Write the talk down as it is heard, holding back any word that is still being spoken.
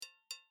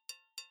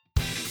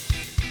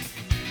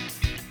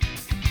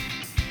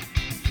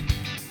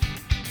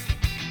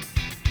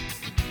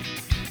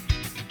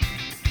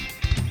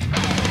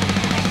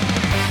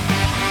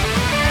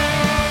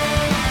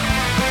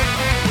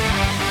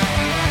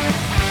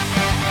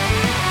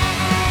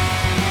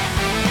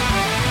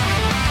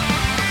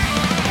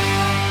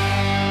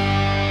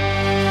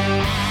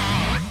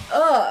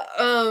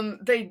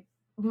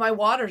my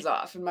water's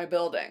off in my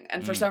building,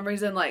 and for some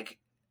reason, like,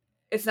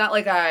 it's not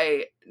like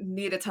I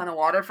need a ton of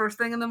water first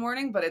thing in the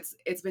morning, but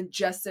it's been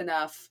just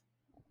enough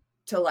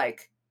to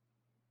like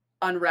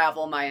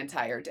unravel my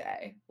entire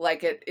day.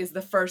 Like, it is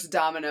the first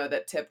domino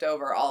that tipped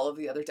over all of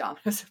the other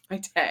dominoes of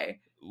my day.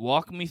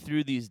 Walk me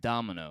through these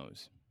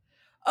dominoes.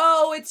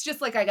 Oh, it's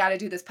just like I got to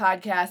do this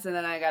podcast, and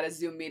then I got a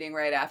Zoom meeting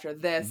right after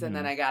this, and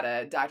then I got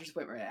a doctor's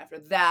appointment right after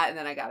that, and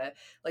then I got to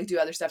like do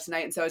other stuff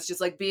tonight. And so it's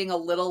just like being a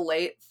little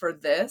late for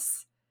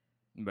this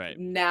Right.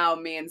 now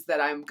means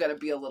that I'm going to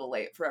be a little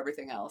late for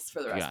everything else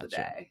for the rest of the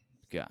day.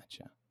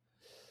 Gotcha.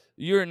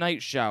 You're a night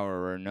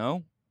showerer,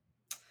 no?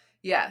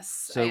 Yes,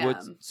 So I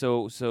am.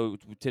 So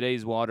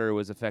today's water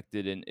was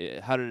affected, and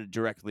how did it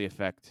directly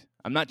affect?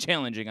 I'm not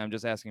challenging. I'm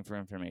just asking for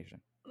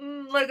information.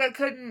 Like I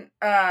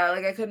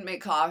couldn't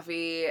make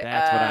coffee.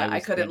 That's what I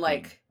was couldn't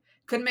thinking.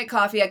 couldn't make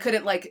coffee. I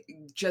couldn't like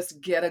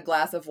just get a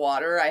glass of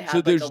water. I had So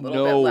like there's a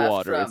little no bit left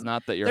water. from. It's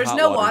not that your There's hot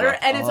no water's water, off.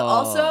 and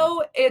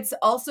it's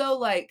also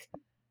like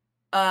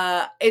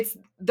it's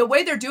the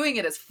way they're doing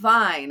it is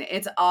fine.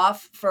 It's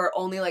off for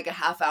only like a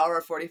half hour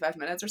or 45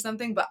 minutes or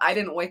something, but I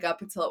didn't wake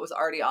up until it was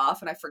already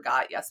off, and I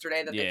forgot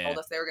yesterday that they told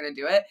us they were going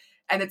to do it,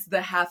 and it's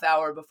the half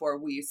hour before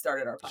we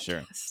started our podcast.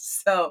 Sure.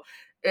 So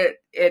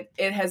it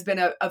has been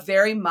a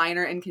very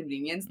minor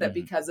inconvenience that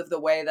because of the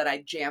way that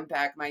I jam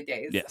pack my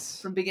days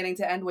from beginning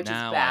to end, which is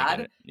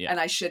bad, and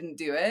I shouldn't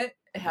do it,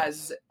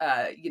 has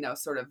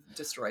sort of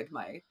destroyed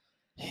my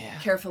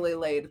carefully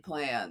laid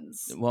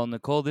plans. Well,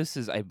 Nicole, this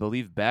is, I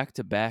believe,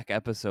 back-to-back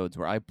episodes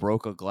where I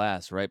broke a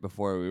glass right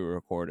before we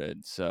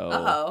recorded.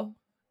 So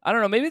I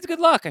don't know. Maybe it's good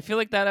luck. I feel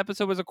like that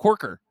episode was a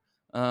corker.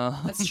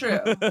 That's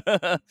true.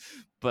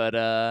 But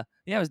I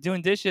was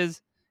doing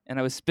dishes and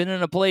I was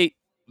spinning a plate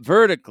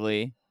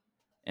vertically,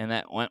 and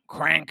that went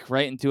crank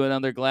right into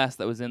another glass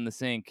that was in the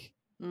sink.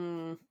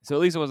 So at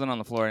least it wasn't on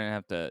the floor. I didn't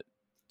have to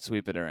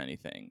sweep it or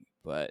anything.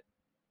 But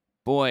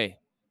boy,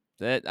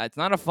 it's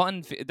not a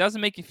fun. It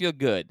doesn't make you feel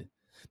good.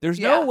 There's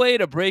no way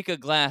to break a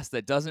glass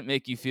that doesn't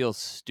make you feel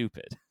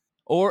stupid.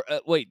 Or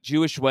wait,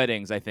 Jewish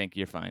weddings. I think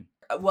you're fine.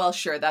 Well,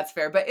 sure, that's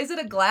fair. But is it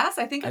a glass?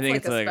 I think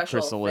it's like a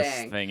special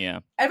thing.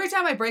 Yeah. Every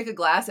time I break a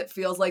glass, it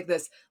feels like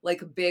this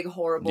like big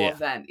horrible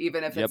event.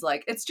 Even if it's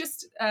like it's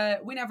just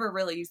we never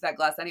really use that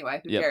glass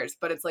anyway. Who cares?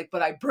 But it's like,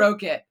 but I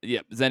broke it.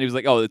 Yep. Then he was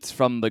like, "Oh, it's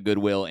from the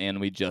Goodwill, and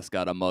we just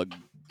got a mug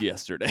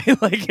yesterday.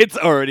 Like it's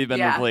already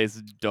been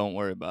replaced. Don't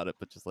worry about it."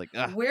 But just like,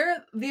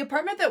 the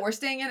apartment that we're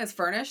staying in is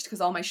furnished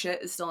because all my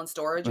shit is still in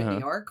storage in New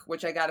York,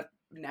 which I gotta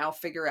now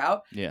figure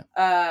out.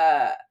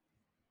 Yeah.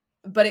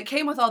 But it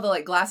came with all the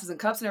like glasses and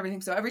cups and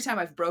everything. So every time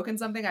I've broken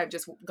something, I've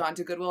just gone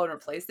to Goodwill and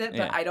replaced it.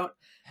 But I don't,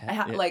 I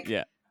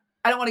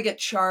don't want to get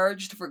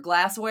charged for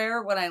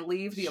glassware when I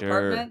leave the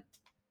apartment.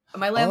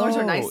 My landlords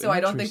are nice, so I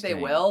don't think they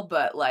will.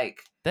 But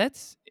like,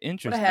 that's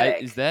interesting.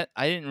 Is that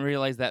I didn't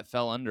realize that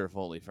fell under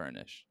fully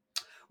furnished.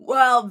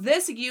 Well,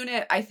 this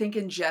unit, I think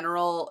in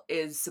general,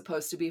 is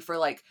supposed to be for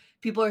like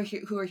people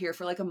who are here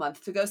for like a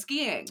month to go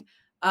skiing.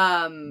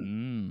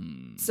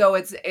 So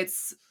it's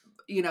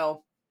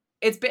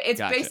It's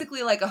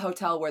basically like a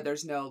hotel where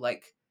there's no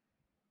like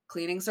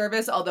cleaning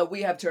service, although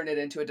we have turned it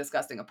into a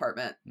disgusting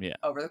apartment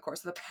over the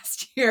course of the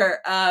past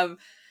year.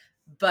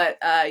 But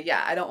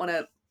I don't want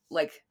to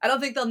I don't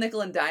think they'll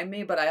nickel and dime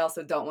me, but I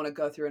also don't want to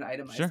go through an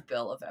itemized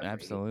bill of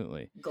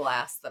every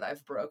glass that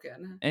I've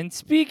broken. And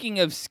speaking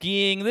of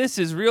skiing, this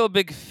is Real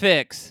Big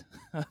Fix.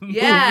 I'm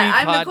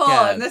Nicole,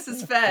 and this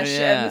is Fesh,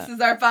 and this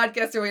is our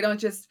podcast where we don't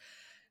just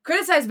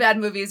criticize bad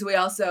movies, we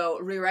also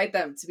rewrite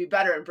them to be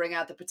better and bring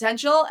out the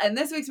potential. And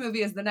this week's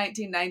movie is the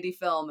 1990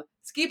 film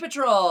Ski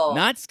Patrol.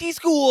 Not Ski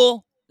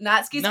School.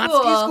 Not Ski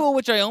School,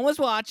 which I almost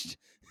watched.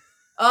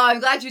 Oh, I'm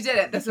glad you did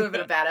it. This would have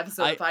been a bad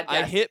episode of the podcast.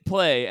 I hit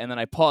play, and then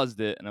I paused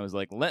it, and I was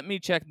like, let me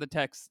check the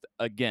text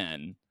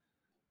again.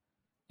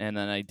 And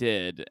then I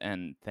did,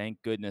 and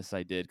thank goodness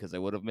I did, because I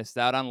would have missed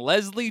out on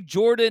Leslie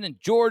Jordan and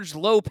George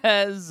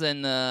Lopez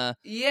and others.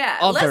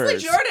 Leslie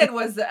Jordan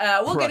was,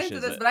 we'll get into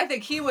this, but I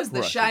think he was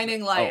the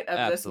shining light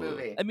of this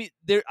movie. I mean,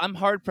 I'm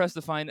hard-pressed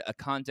to find a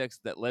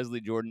context that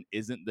Leslie Jordan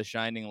isn't the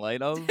shining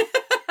light of.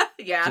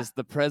 Just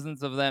the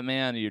presence of that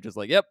man, you're just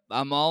like, yep,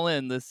 I'm all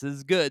in. This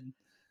is good.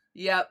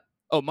 Yep.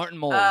 Oh, Martin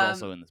Mull is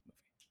also in this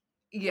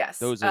movie. Yes.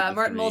 Those are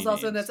Martin Mull's names.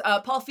 also in this.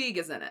 Paul Feig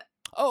is in it.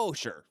 Oh,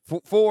 sure.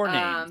 Four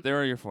names. There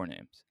are your four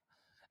names.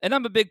 And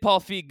I'm a big Paul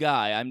Feig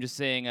guy. I'm just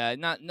saying,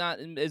 not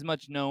as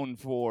much known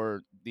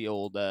for the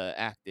old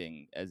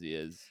acting as he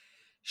is.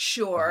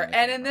 Sure.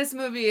 And in this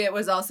movie, it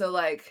was also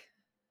like,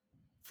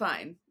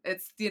 fine.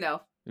 It's,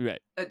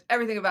 right.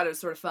 Everything about it was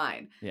sort of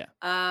fine. Yeah.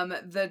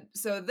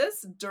 So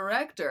this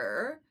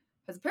director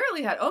has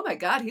apparently had, oh my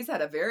God, he's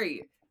had a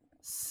very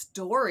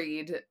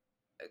storied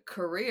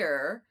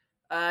career.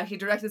 He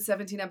directed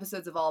 17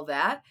 episodes of All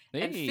That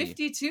and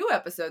 52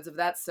 episodes of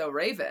That's So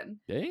Raven.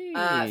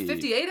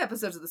 58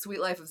 episodes of The Sweet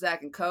Life of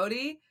Zack and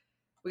Cody.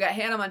 We got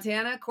Hannah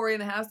Montana, Corey in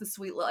the House, The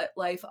Sweet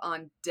Life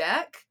on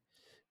Deck.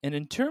 And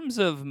in terms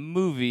of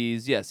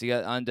movies, yes, you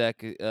got on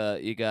deck.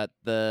 You got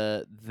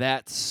the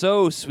That's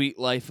So Sweet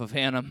Life of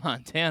Hannah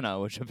Montana,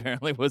 which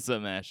apparently was a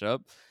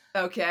mashup.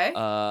 Okay.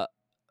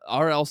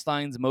 R.L.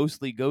 Stein's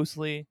mostly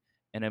ghostly,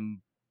 and it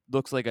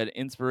looks like an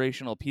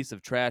inspirational piece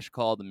of trash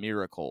called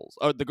Miracles,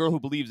 or The Girl Who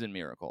Believes in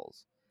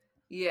Miracles.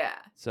 Yeah.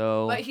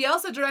 So, But he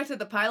also directed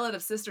the pilot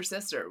of Sister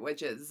Sister,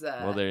 which is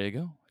well, there you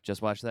go.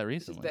 Just watched that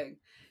which is recently. big.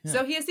 Yeah.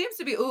 So he seems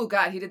to be. Oh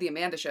God, he did the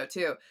Amanda Show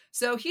too.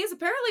 So he's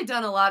apparently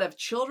done a lot of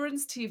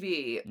children's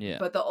TV. Yeah.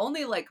 But the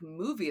only like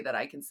movie that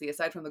I can see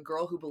aside from The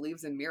Girl Who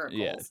Believes in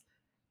Miracles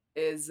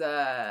is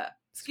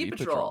Ski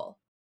Patrol.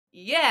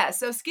 Yeah.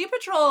 So Ski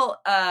Patrol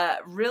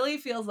really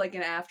feels like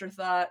an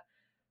afterthought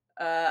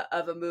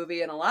of a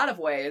movie in a lot of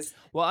ways.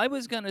 Well, I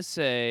was going to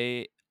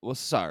say,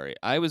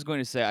 I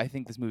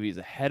think this movie is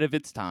ahead of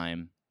its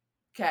time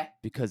Okay.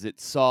 because it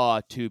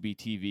saw Tubi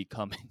TV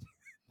coming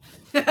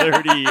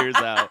 30 years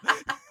out.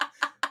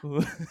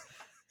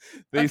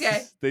 They saw,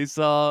 They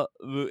saw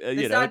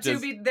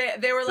Tubi.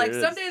 They were like,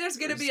 someday there's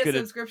going to be a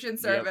subscription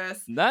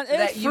service not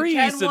that free you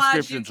can watch.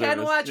 subscription You can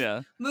service. watch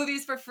Yeah.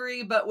 movies for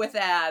free, but with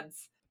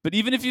ads. But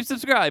even if you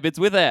subscribe, it's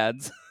with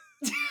ads.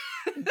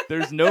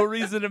 There's no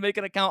reason to make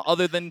an account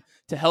other than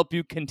to help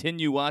you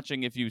continue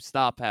watching if you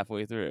stop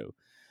halfway through.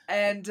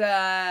 And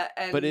that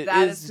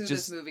is who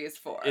this movie is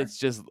for. It's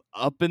just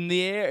up in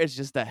the air. It's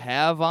just a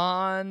have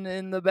on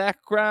in the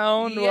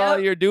background while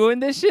you're doing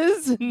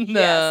dishes.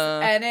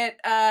 Yes, and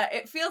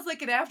it feels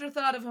like an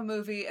afterthought of a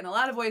movie in a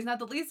lot of ways, not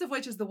the least of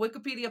which is the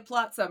Wikipedia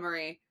plot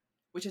summary,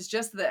 which is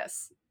just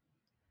this.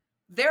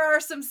 There are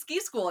some ski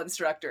school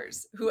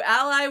instructors who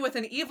ally with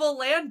an evil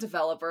land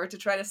developer to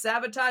try to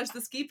sabotage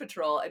the ski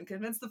patrol and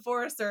convince the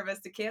Forest Service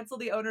to cancel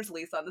the owner's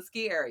lease on the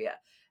ski area.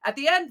 At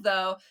the end,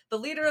 though, the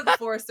leader of the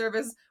Forest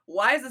Service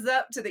wises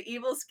up to the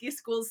evil ski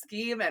school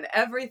scheme and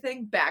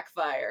everything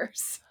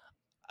backfires.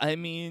 I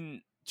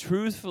mean,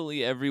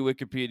 truthfully, every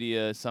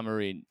Wikipedia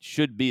summary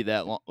should be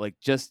that long. Like,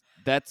 just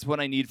that's what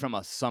I need from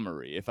a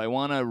summary. If I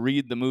want to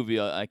read the movie,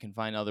 I can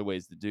find other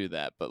ways to do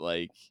that. But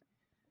like,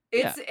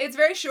 it's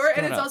very short,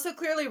 and it's also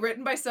clearly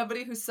written by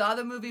somebody who saw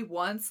the movie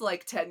once,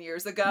 like 10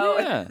 years ago,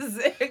 and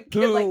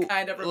can like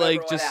kind of remember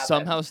what just happened.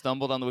 somehow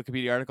stumbled on the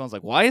Wikipedia article and was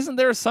like, "Why isn't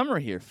there a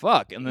summary here?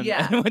 Fuck!" And then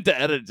I went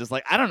to edit, just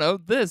like, I don't know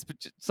this,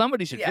 but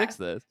somebody should fix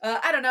this.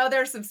 I don't know.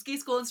 There's some ski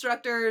school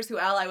instructors who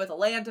ally with a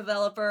land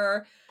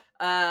developer.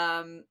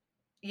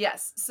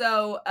 Yes.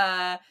 So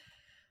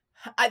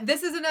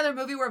this is another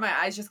movie where my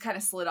eyes just kind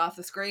of slid off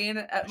the screen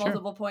at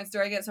multiple points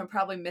during it, so I'm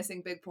probably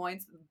missing big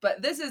points. But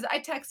I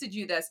texted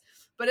you this,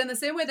 but in the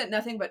same way that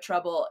Nothing But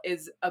Trouble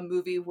is a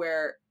movie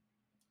where,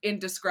 in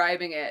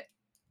describing it,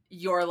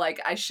 you're like,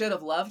 I should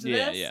have loved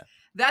this. Yeah.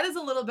 That is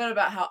a little bit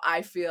about how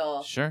I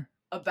feel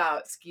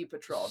about Ski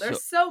Patrol.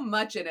 There's so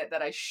much in it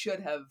that I should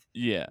have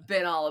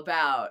been all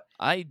about.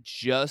 I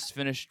just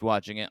finished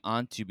watching it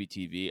on Tubi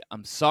TV.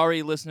 I'm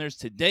sorry, listeners.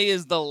 Today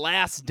is the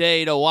last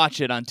day to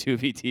watch it on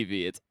Tubi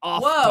TV. It's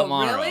off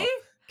tomorrow. Really?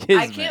 Kismet.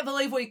 I can't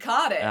believe we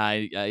caught it.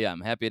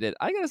 I'm happy it did.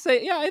 I gotta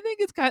say, I think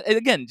it's kind of,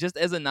 again, just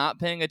as a not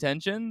paying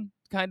attention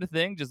kind of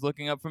thing, just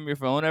looking up from your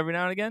phone every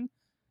now and again,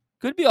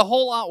 could be a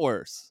whole lot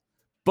worse.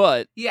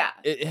 But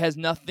it has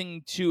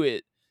nothing to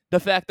it. The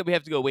fact that we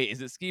have to go, wait,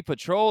 is it Ski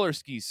Patrol or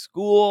Ski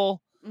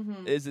School?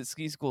 Mm-hmm. Is it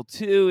Ski School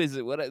 2? Is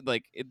it what?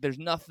 Like, there's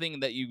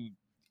nothing that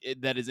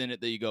is in it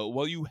that you go,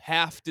 well, you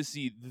have to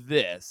see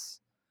this.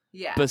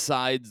 Yeah.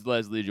 Besides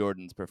Leslie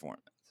Jordan's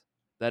performance,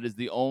 that is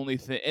the only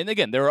thing. And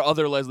again, there are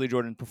other Leslie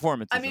Jordan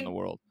performances in the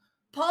world.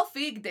 Paul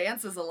Feig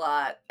dances a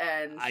lot,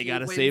 and I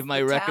gotta save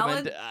my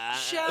recommend.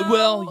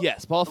 Well,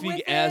 yes, Paul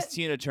Feig as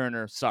Tina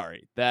Turner.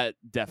 Sorry, that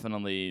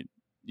definitely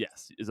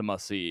is a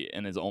must see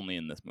and is only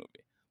in this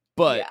movie.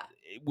 But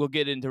we'll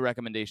get into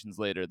recommendations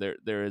later.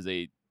 There is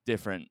a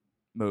different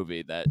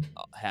movie that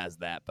has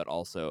that, but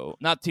also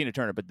not Tina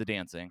Turner, but the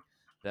dancing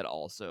that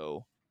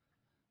also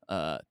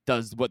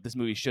does what this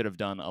movie should have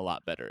done a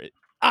lot better.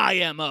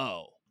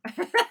 IMO.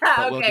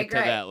 But we'll get to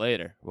that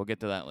later.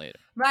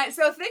 Right.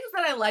 So things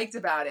that I liked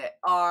about it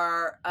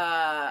are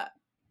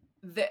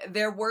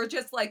there were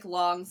just like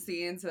long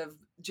scenes of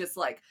just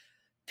like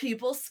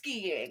people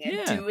skiing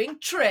and doing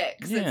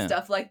tricks and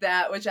stuff like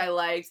that, which I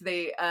liked.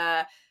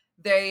 I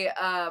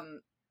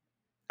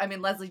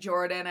mean, Leslie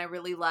Jordan, I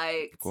really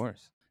liked. Of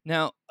course.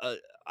 Now,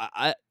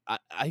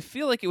 I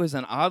feel like it was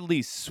an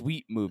oddly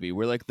sweet movie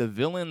where like the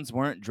villains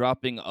weren't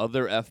dropping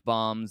other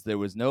F-bombs. There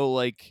was no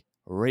like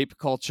rape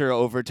culture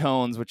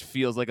overtones, which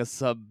feels like a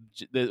symptom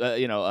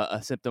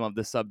of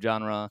the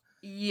subgenre.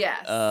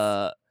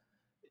 Yes.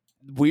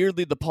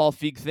 Weirdly, the Paul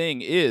Feig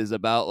thing is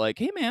about like,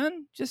 hey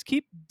man, just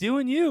keep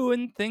doing you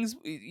and things,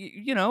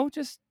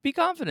 just be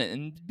confident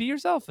and be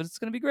yourself. And it's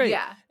gonna be great.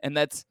 Yeah. And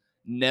that's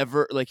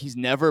never like he's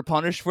never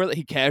punished for that.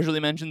 He casually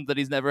mentions that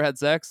he's never had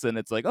sex, and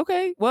it's like,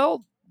 okay,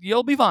 well,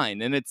 you'll be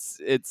fine. And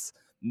it's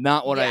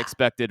not what I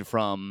expected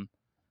from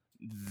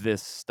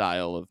this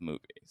style of movie.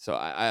 So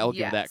I'll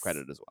give that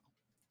credit as well.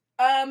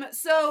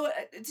 So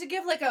to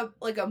give like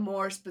a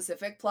more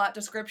specific plot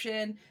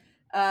description,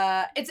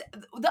 it's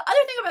the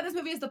other thing about this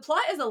movie is the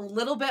plot is a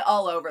little bit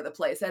all over the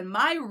place, and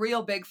my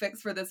real big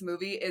fix for this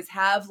movie is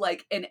have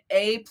like an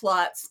A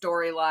plot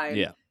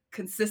storyline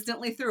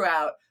consistently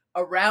throughout,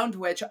 around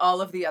which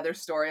all of the other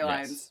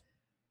storylines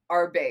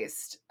are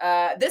based.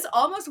 This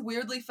almost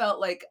weirdly felt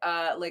like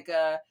a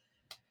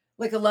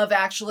Love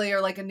Actually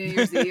or like a New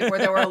Year's Eve where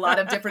there were a lot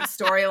of different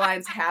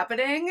storylines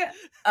happening.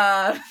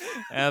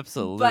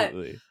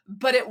 Absolutely.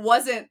 But it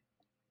wasn't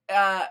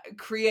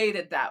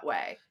created that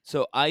way.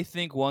 So I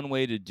think one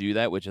way to do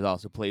that, which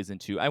also plays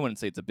into, I wouldn't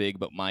say it's a big,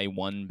 but my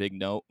one big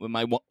note,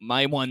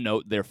 my one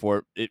note,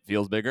 therefore it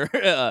feels bigger,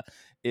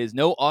 is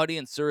no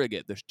audience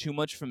surrogate. There's too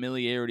much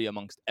familiarity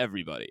amongst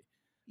everybody.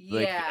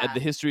 Yeah. Like,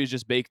 the history is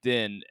just baked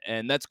in,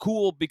 and that's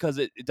cool because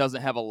it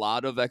doesn't have a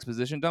lot of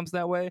exposition dumps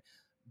that way.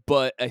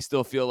 But I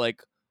still feel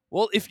like,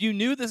 well, if you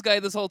knew this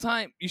guy this whole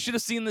time, you should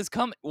have seen this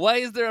coming. Why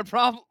is there a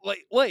problem?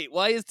 Like, wait,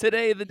 why is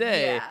today the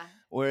day? Yeah.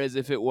 Whereas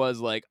if it was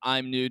like,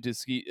 I'm new to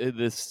ski,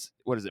 this,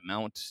 what is it,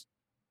 Mount?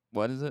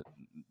 What is it?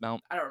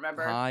 Mount I don't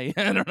remember. High?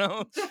 I don't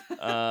know.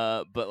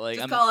 But like,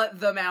 just call it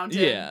the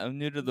mountain. Yeah, I'm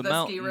new to the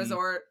mountain. Ski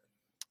resort.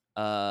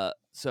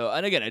 So,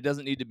 and again, it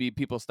doesn't need to be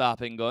people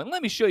stopping, going,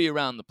 let me show you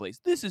around the place.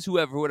 This is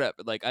whoever, whatever.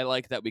 Like, I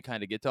like that we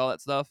kind of get to all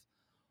that stuff.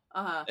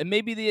 And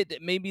maybe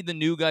the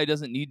new guy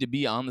doesn't need to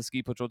be on the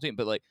ski patrol team,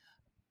 but like,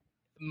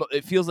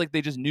 it feels like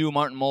they just knew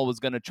Martin Mull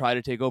was going to try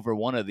to take over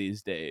one of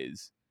these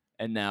days,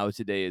 and now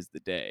today is the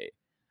day.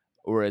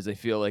 Whereas I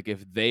feel like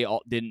if they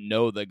all didn't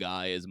know the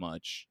guy as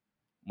much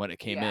when it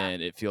came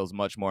in, it feels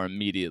much more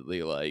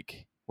immediately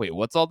like, wait,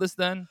 what's all this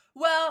then?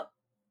 Well,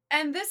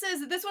 and this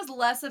was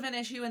less of an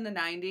issue in the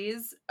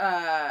 90s,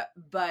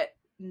 but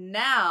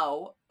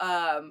now,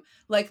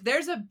 like,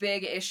 there's a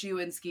big issue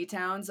in ski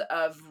towns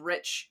of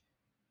rich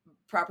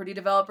property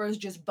developers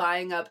just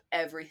buying up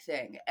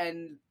everything,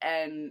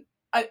 and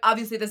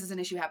obviously this is an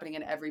issue happening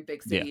in every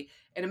big city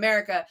in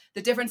America.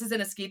 The difference is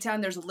in a ski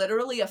town, there's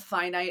literally a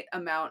finite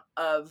amount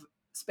of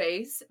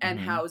space and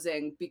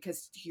housing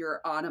because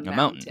you're on a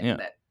mountain.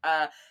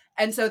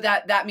 And so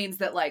that means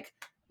that like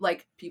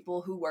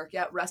people who work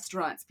at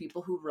restaurants,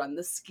 people who run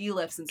the ski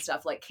lifts and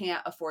stuff, like,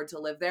 can't afford to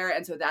live there,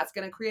 and so that's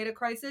going to create a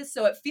crisis.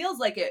 So it feels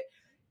like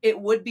it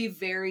would be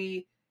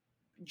very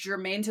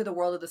germane to the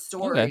world of the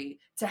story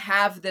to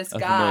have this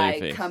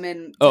guy come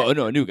in.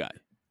 A new guy.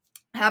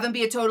 Have him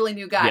be a totally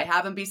new guy.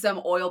 Have him be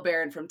some oil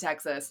baron from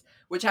Texas,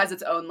 which has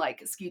its own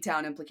like ski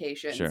town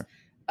implications. Sure.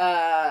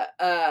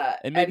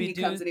 And he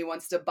comes and he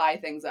wants to buy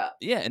things up.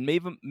 Yeah, and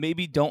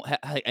maybe don't.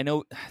 I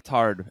know it's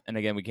hard, and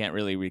again, we can't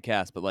really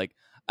recast, but like,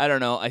 I don't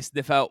know. I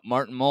sniff out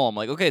Martin Mull. I'm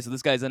like, okay, so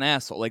this guy's an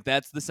asshole. Like,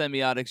 that's the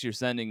semiotics you're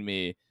sending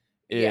me.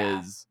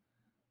 Is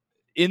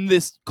in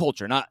this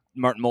culture, not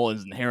Martin Mull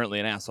is inherently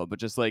an asshole, but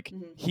just like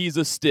he's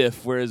a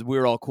stiff, whereas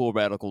we're all cool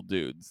radical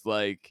dudes.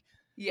 Like,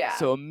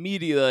 so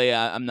immediately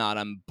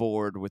I'm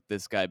bored with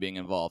this guy being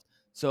involved.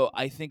 So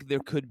I think there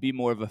could be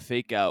more of a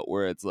fake out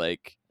where it's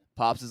like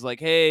Pops is like,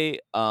 hey,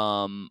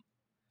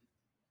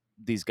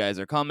 these guys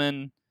are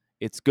coming.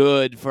 It's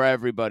good for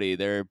everybody.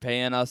 They're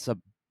paying us a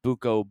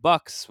buco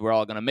bucks. We're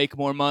all gonna make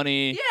more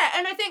money. Yeah,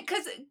 and I think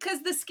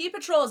because the ski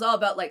patrol is all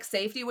about like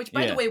safety, which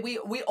by the way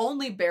we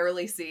only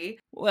barely see.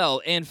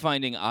 Well, and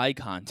finding eye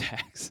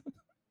contacts.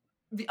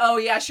 Oh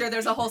yeah, sure.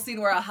 There's a whole scene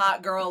where a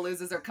hot girl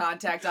loses her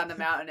contact on the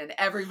mountain, and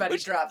everybody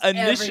drops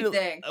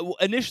everything.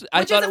 Initially,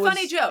 I thought it was a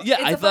funny joke. Yeah,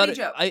 it's a funny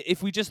joke.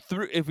 If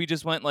we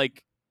just went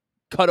like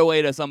cut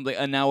away to something,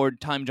 and now we're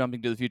time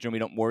jumping to the future, and we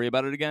don't worry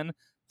about it again.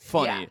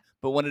 Funny,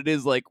 but when it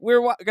is like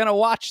we're gonna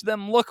watch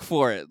them look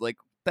for it, like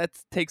that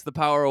takes the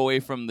power away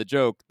from the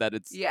joke. That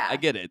it's I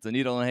get it. It's a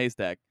needle in a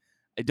haystack.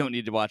 I don't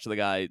need to watch the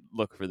guy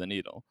look for the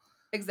needle.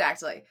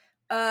 Exactly.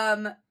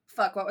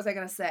 Fuck. What was I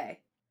gonna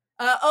say?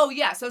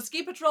 So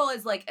ski patrol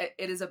is like,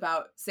 it is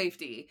about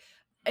safety.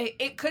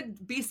 It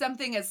could be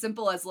something as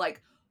simple as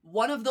like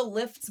one of the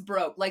lifts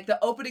broke. Like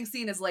the opening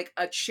scene is like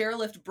a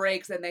chairlift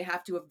breaks and they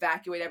have to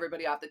evacuate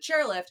everybody off the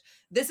chairlift.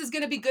 This is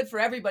going to be good for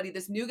everybody.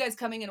 This new guy's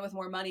coming in with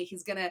more money.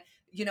 He's going to,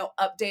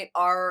 update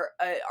our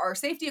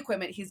safety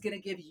equipment. He's going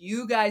to give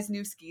you guys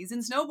new skis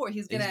and snowboard.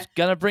 He's going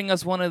to bring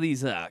us one of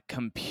these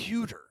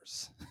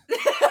computers.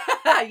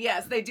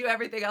 Yes, they do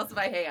everything else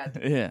by hand.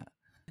 Yeah.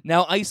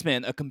 Now,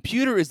 Iceman, a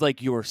computer is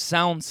like your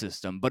sound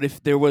system, but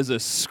if there was a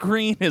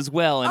screen as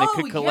well and it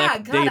could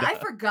collect data. I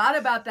forgot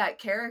about that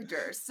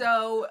character.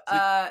 So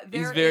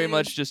he's very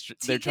much just,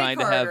 they're trying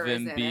to have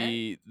him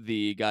be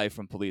the guy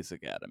from Police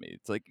Academy.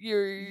 It's like,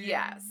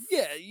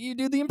 you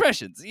do the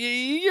impressions.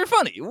 You're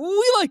funny.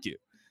 We like you.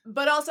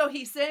 But also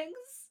he sings.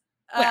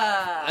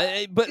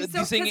 The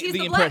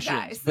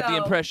impressions. But the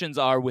impressions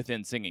are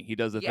within singing. He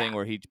does a thing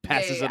where he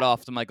passes it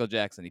off to Michael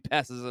Jackson. He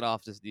passes it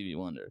off to Stevie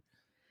Wonder.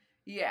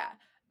 Yeah.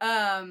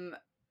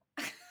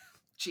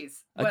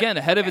 Jeez. Again,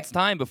 ahead of its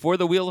time, before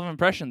the Wheel of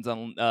Impressions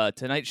on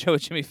Tonight Show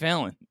with Jimmy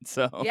Fallon.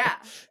 So yeah,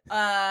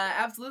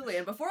 absolutely,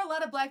 and before a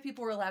lot of Black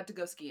people were allowed to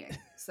go skiing.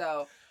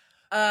 So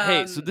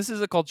hey, so this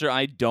is a culture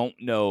I don't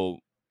know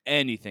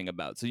anything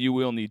about, so you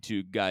will need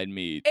to guide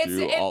me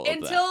through all of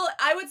that.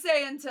 I would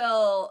say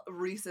until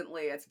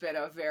recently, it's been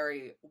a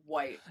very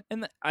white.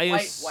 And I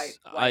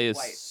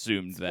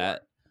assumed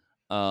sport.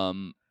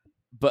 That.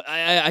 But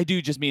I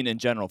do just mean in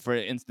general. For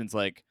instance,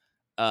 like.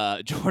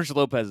 George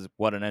Lopez,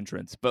 what an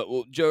entrance! But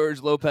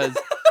George Lopez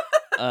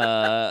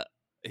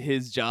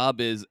his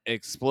job is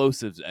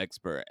explosives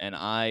expert, and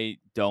I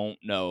don't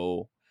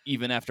know,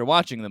 even after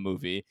watching the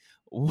movie,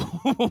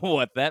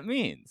 what that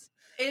means.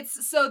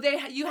 It's so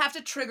you have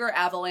to trigger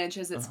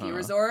avalanches at ski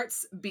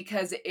resorts,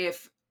 because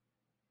if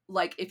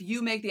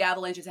you make the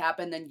avalanches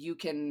happen, then you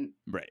can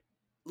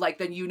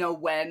then you know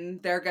when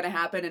they're going to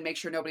happen and make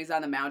sure nobody's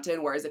on the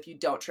mountain. Whereas if you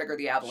don't trigger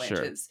the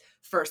avalanches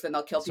first, then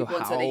they'll kill people.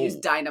 And so they use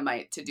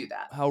dynamite to do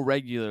that. How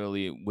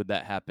regularly would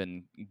that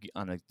happen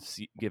on a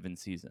given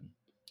season?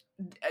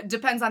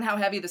 Depends on how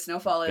heavy the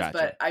snowfall is. Gotcha.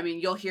 But I mean,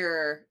 you'll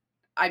hear,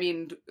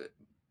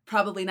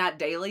 probably not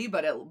daily,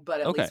 but at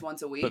least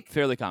once a week. But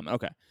fairly common.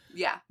 Okay.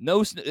 Yeah.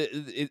 There's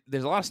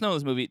a lot of snow in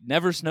this movie.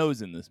 Never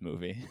snows in this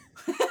movie.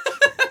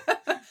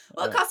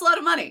 Well, it costs a lot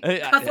of money.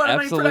 It costs a lot of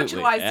money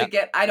production-wise to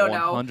get, I don't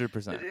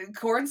 100%. know,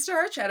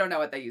 cornstarch? I don't know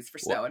what they use for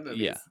snow in movies.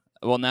 Yeah.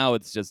 Well, now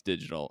it's just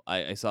digital.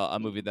 I saw a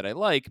movie that I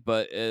like,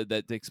 but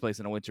that takes place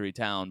in a wintry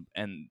town,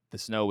 and the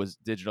snow was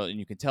digital, and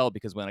you can tell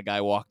because when a guy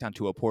walked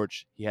onto a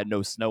porch, he had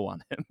no snow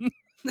on him.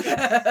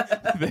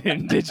 They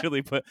didn't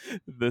digitally put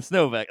the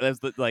snow back. That's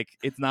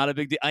it's not a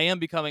big deal. I am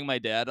becoming my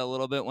dad a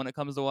little bit when it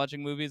comes to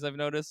watching movies. I've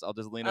noticed. I'll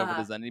just lean over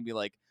to Zenny and be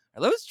like,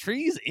 "Are those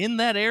trees in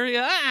that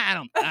area? I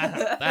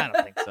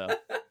don't think so."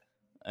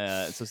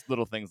 It's just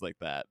little things like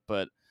that.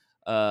 But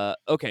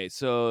okay,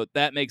 so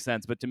that makes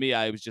sense. But to me,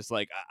 I was just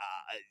like,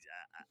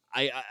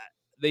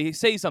 they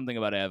say something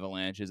about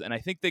avalanches, and I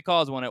think they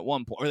cause one at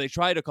one point, or they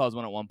try to cause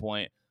one at one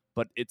point,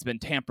 but it's been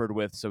tampered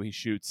with, so he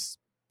shoots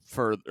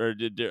further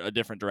a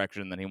different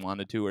direction than he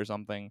wanted to, or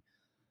something.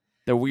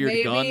 The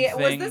weird gun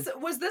thing.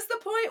 Was this the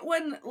point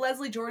when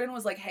Leslie Jordan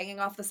was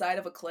hanging off the side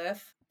of a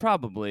cliff?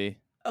 Probably.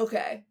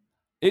 Okay.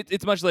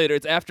 It's much later.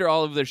 It's after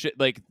all of their shit.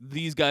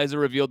 These guys are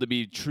revealed to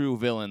be true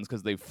villains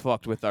because they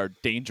fucked with our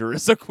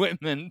dangerous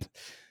equipment.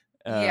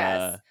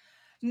 Yes.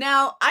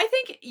 Now, I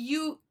think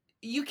you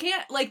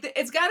can't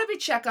it's got to be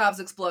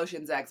Chekhov's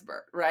explosions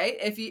expert, right?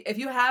 If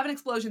you have an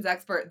explosions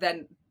expert,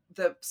 then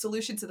the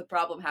solution to the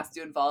problem has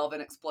to involve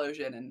an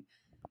explosion in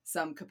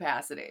some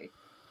capacity.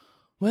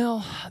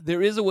 Well,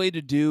 there is a way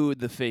to do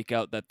the fake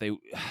out that they,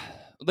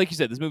 like you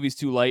said, this movie's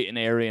too light and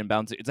airy and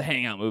bouncy. It's a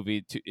hangout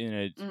movie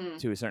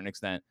to a certain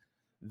extent.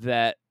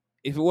 That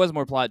if it was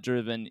more plot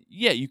driven,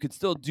 yeah, you could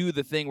still do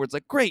the thing where it's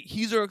great,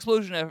 he's our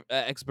explosion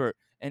expert,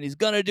 and he's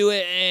gonna do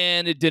it,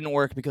 and it didn't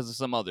work because of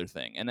some other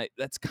thing. And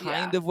that's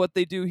kind of what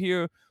they do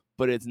here,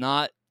 but it's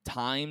not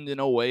timed in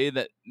a way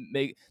that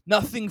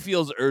nothing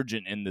feels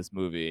urgent in this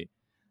movie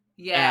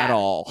at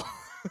all.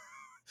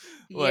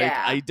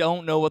 I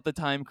don't know what the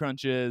time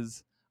crunch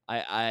is.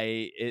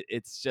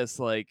 It's just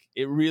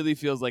it really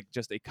feels like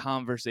just a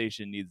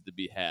conversation needs to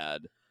be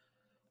had.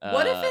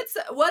 What if it's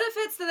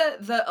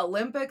the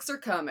Olympics are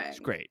coming? It's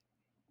great.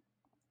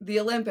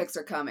 The Olympics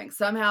are coming.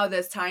 Somehow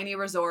this tiny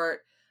resort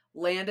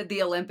landed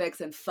the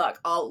Olympics, and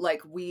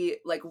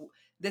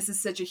this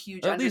is such a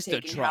huge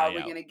undertaking. How are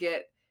we going to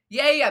get?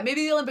 Yeah.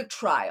 Maybe the Olympic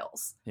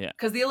trials. Yeah.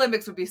 Because the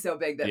Olympics would be so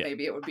big that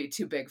maybe it would be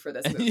too big for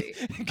this movie.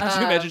 Could you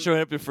imagine showing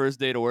up your first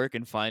day to work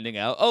and finding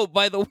out, oh,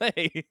 by the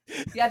way.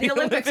 Yeah, the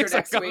Olympics are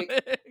next week.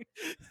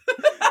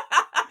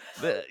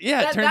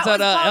 It turns out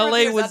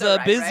LA was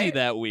busy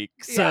that week.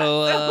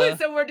 So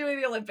we're doing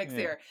the Olympics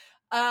here.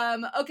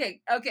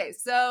 Okay.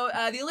 So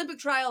the Olympic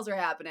trials are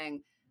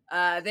happening.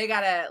 They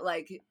gotta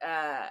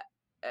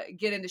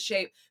get into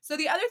shape. So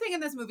the other thing in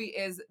this movie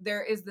is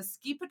there is the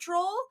ski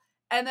patrol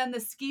and then the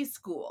ski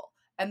school.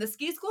 And the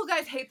ski school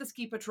guys hate the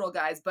ski patrol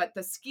guys, but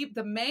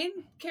the main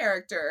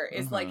character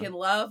is in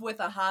love with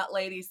a hot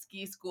lady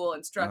ski school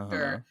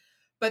instructor.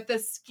 But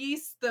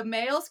the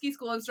male ski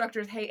school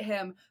instructors hate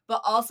him,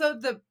 but also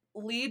the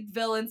lead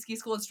villain ski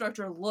school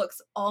instructor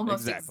looks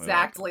almost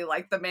exactly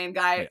like the main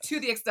guy, to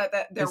the extent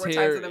that there were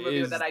times in the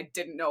movie that I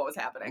didn't know what was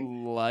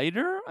happening.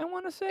 Lighter, I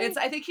want to say.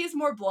 I think he's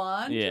more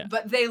blonde,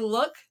 but they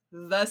look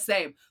the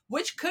same,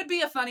 which could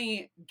be a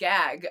funny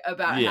gag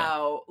about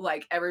how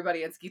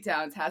everybody in ski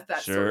towns has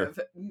that sort of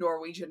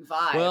Norwegian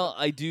vibe. Well,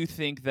 I do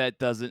think that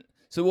doesn't.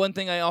 So one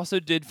thing I also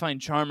did find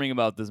charming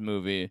about this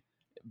movie,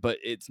 but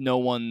it's no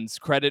one's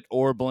credit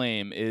or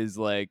blame, is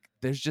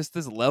there's just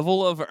this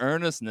level of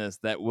earnestness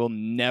that will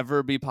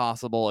never be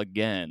possible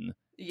again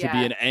to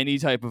be in any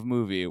type of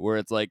movie, where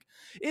it's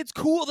it's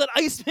cool that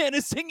Iceman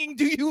is singing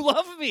Do You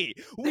Love Me?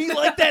 We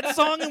like that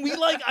song and we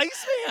like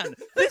Iceman.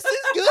 This is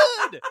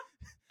good.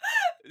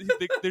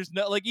 There's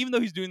no even though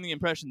he's doing the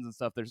impressions and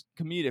stuff, there's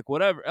comedic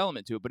whatever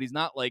element to it, but he's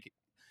not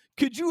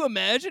could you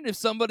imagine if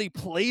somebody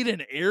played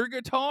an air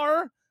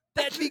guitar?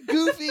 That'd be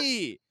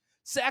goofy.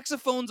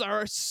 Saxophones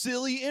are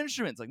silly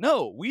instruments.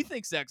 No, we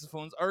think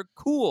saxophones are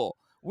cool.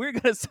 We're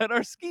gonna set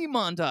our ski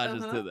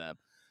montages to them.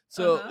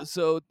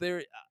 So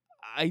there,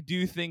 I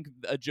do think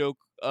a joke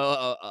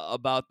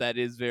about that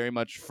is very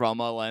much from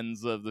a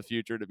lens of the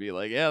future, to be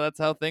yeah, that's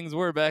how things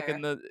were back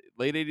in the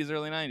late 80s,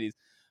 early 90s.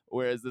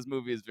 Whereas this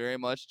movie is very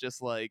much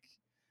just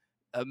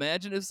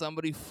imagine if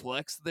somebody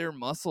flexed their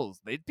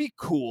muscles. They'd be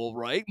cool,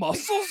 right?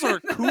 Muscles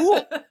are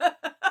cool.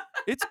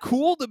 It's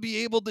cool to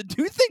be able to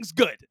do things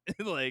good.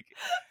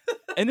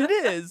 And it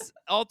is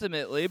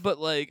ultimately, but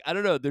I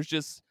don't know, there's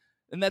just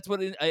And that's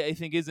what I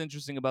think is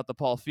interesting about the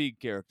Paul Feig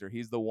character.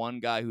 He's the one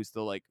guy who's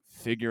still like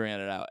figuring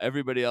it out.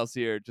 Everybody else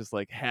here just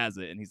like has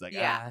it, and he's like,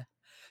 Yeah.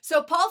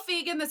 So Paul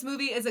Feig in this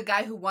movie is a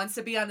guy who wants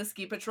to be on the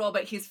ski patrol,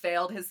 but he's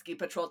failed his ski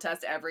patrol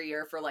test every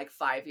year for like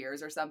 5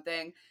 years or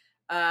something.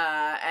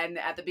 And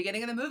at the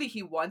beginning of the movie,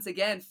 he once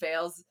again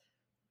fails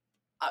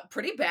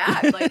pretty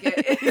bad. Like,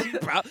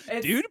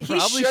 dude, he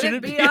probably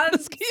shouldn't be on the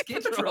ski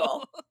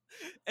patrol.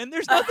 And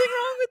there's nothing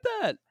wrong with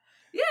that.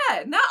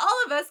 Yeah, not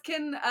all of us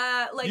can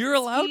like. You're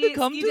allowed to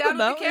come to the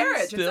mountains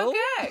carriage. still.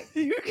 It's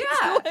okay. You can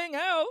still hang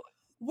out.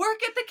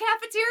 Work at the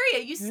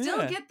cafeteria. You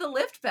still get the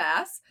lift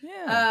pass.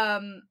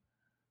 Yeah.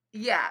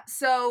 Yeah.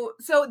 So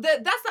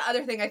that's the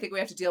other thing I think we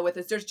have to deal with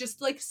is there's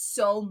just like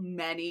so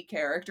many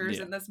characters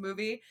in this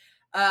movie.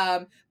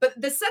 But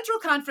the central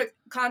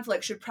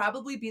conflict should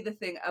probably be the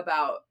thing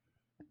about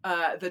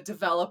the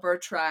developer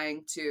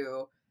trying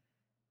to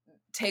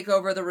take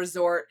over the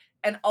resort,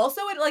 and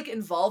also it like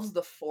involves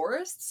the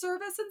Forest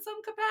Service in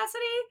some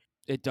capacity.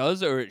 It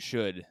does, or it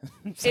should.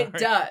 It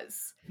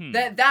does.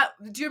 That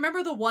do you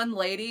remember the one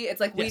lady?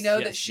 It's like we know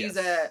that she's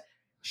a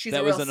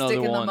real stick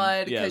in the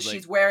mud because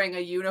she's wearing a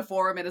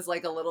uniform and is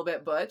like a little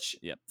bit butch.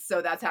 Yep.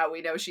 So that's how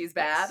we know she's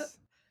bad. Yes.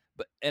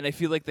 And I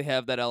feel like they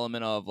have that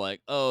element of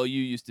like, oh,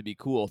 you used to be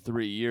cool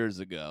 3 years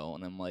ago,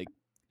 and I'm like,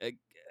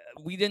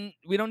 we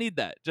don't need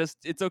that. Just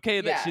it's okay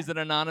that she's an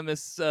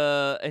anonymous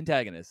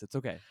antagonist. It's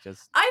okay.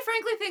 Just I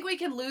frankly think we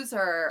can lose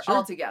her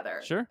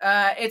altogether. Sure.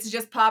 It's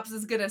just Pops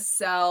is gonna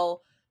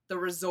sell the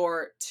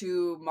resort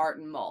to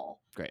Martin Mull.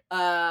 Great.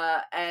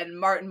 And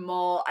Martin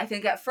Mull, I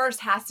think at first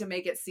has to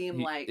make it seem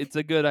like it's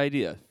a good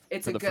idea.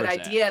 It's a good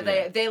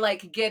idea. They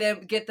like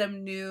get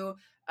them new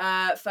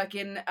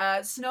fucking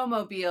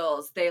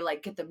snowmobiles. They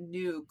like get them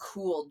new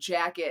cool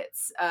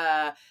jackets.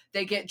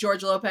 They get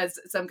George Lopez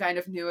some kind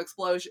of new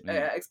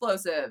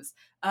explosives.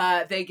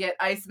 They get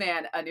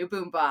Iceman a new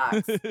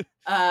boombox.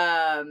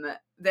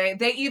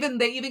 They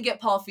even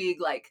get Paul Feig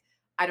like,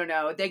 I don't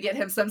know. They get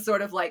him some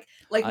sort of like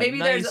maybe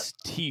there's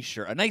a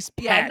T-shirt, a nice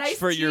patch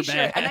for your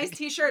bag, a nice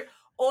T-shirt.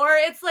 Or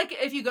it's like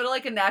if you go to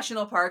like a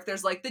national park,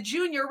 there's like the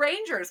Junior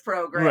Rangers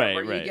program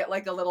where you get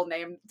like a little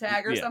name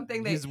tag or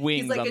something. His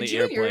wings like on the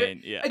junior,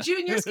 airplane. A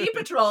junior ski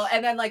patrol,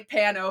 and then like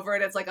pan over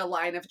and it's like a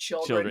line of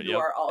children who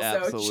are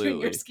also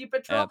junior ski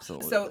patrol.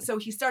 Absolutely. So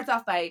he starts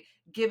off by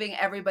giving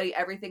everybody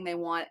everything they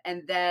want,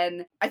 and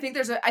then I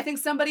think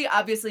somebody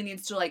obviously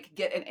needs to like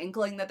get an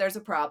inkling that there's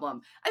a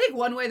problem. I think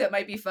one way that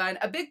might be fun,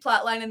 a big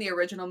plot line in the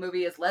original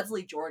movie is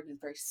Leslie Jordan is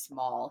very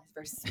small. He's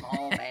a very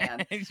small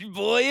man.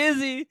 Boy, is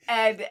he.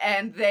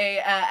 And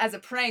they as a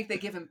prank they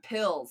give him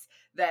pills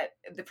that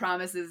the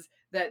promise is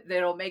that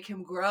they'll make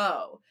him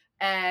grow.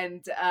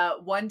 And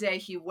one day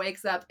he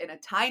wakes up in a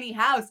tiny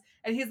house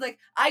and he's like,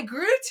 I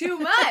grew too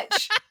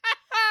much.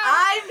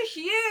 I'm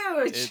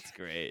huge. It's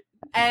great.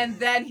 And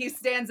then he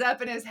stands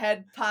up and his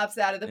head pops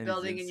out of the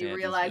building and you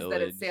realize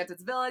that it's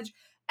Santa's village.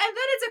 And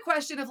then it's a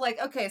question of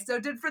like, okay, so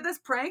for this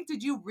prank,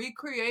 did you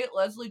recreate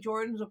Leslie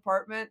Jordan's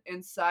apartment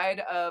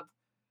inside of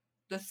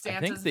the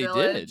Santa's village?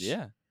 I think they did,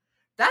 yeah.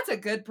 That's a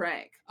good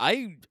prank.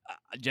 I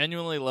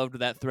genuinely loved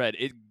that thread.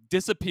 It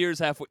disappears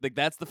halfway. Like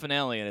that's the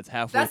finale, and it's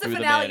halfway That's through the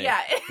finale,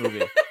 the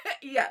movie.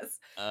 Yes.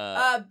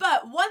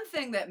 But one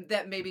thing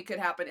that maybe could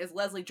happen is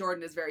Leslie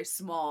Jordan is very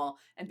small,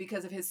 and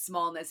because of his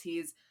smallness,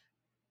 he's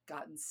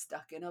gotten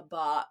stuck in a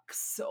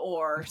box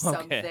or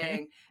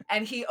something,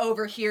 and he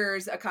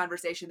overhears a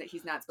conversation that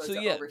he's not supposed to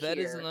overhear. That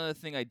is another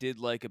thing I did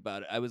like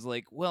about it. I was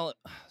like, well,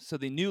 so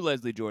they knew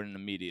Leslie Jordan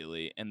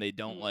immediately, and they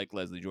don't like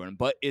Leslie Jordan,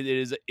 but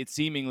it's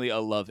seemingly a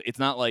love. It's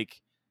not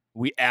like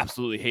we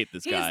absolutely hate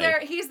this guy.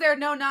 He's their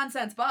no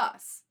nonsense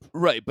boss,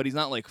 right? But he's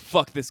not like,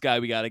 fuck this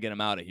guy, we got to get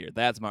him out of here.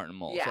 That's Martin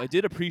Mull. Yeah. So I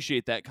did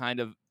appreciate that kind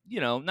of,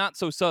 not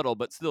so subtle,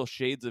 but still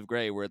shades of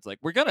gray, where it's like,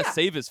 we're gonna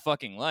save his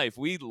fucking life.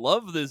 We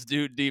love this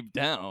dude deep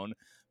down,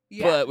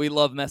 but we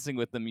love messing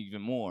with them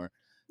even more.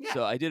 Yeah.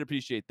 So I did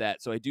appreciate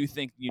that. So I do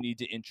think you need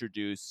to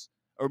introduce,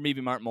 or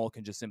maybe Martin Mull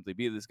can just simply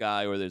be this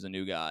guy, or there's a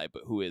new guy,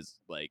 but who is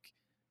like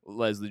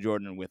Leslie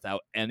Jordan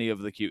without any of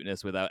the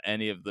cuteness, without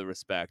any of the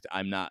respect.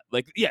 I'm not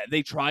like,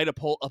 they try to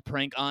pull a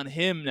prank on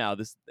him now.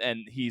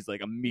 And he's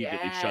like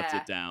immediately shuts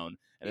it down.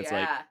 And it's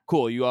like,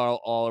 cool, you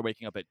all are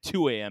waking up at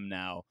 2 a.m.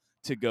 now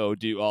to go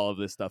do all of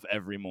this stuff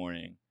every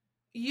morning.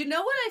 You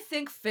know what I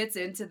think fits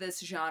into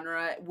this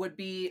genre would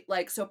be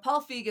like, so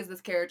Paul Feig is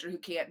this character who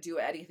can't do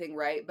anything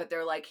right, but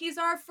they're like, he's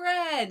our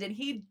friend and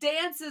he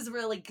dances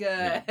really good.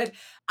 Yeah.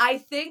 I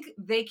think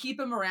they keep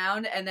him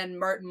around, and then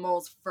Martin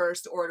Mull's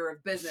first order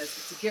of business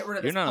is to get rid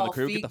of this Paul Feig guy. You're not on the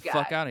crew, get the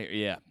fuck out of here.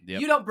 Yeah. Yep.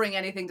 You don't bring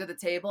anything to the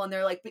table, and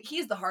they're like, but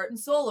he's the heart and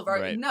soul of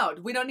our, no,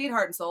 we don't need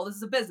heart and soul. This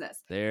is a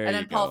business. And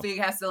then Paul Feig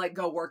has to like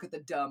go work at the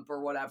dump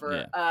or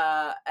whatever.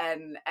 Yeah.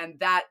 And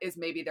that is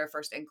maybe their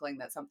first inkling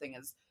that something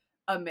is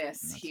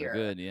amiss here. So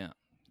good, yeah.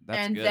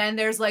 And good. Then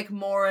there's like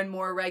more and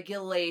more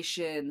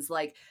regulations,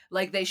 like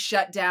they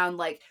shut down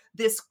like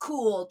this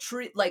cool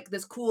tree, like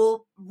this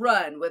cool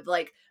run with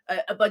like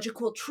a bunch of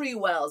cool tree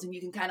wells, and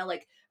you can kind of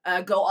like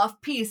go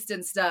off piste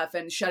and stuff,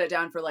 and shut it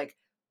down for like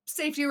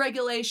safety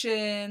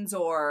regulations.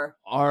 Or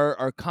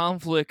our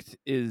conflict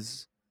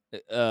is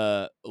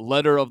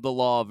letter of the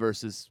law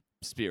versus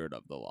spirit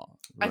of the law.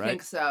 Right? I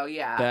think so.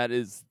 Yeah. That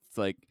is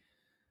like,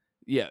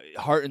 yeah,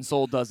 heart and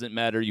soul doesn't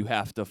matter. You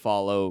have to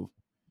follow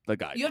the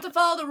guidelines. You have to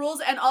follow the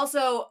rules, and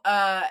also,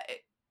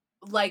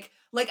 like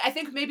I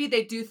think maybe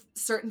they do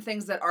certain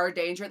things that are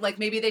dangerous. Like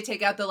maybe they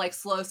take out the like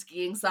slow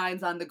skiing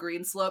signs on the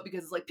green slope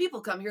because it's like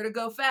people come here to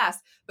go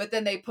fast, but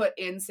then they put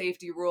in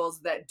safety rules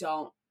that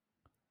don't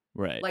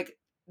right like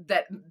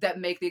that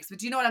make the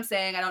experience. Do you know what I'm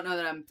saying? I don't know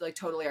that I'm like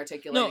totally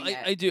articulating it.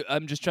 I do.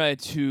 I'm just trying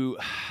to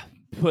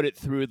put it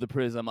through the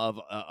prism of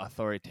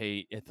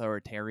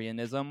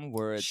authoritarianism,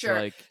 where it's Sure.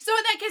 like, so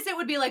in that case it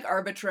would be like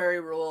arbitrary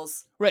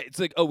rules. right, it's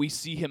like, oh, we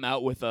see him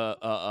out with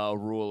a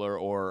ruler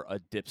or a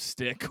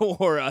dipstick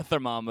or a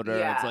thermometer.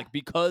 Yeah. It's like,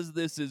 because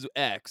this is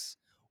X,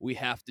 we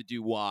have to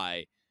do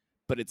Y.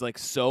 But it's like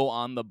so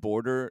on the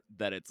border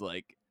that it's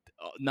like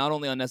not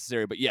only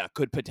unnecessary, but yeah,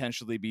 could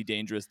potentially be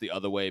dangerous the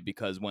other way,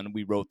 because when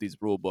we wrote these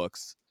rule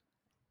books,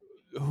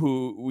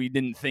 we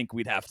didn't think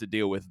we'd have to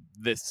deal with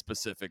this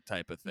specific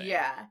type of thing.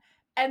 Yeah.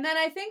 And then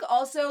I think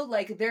also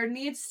like there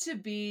needs to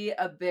be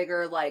a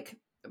bigger like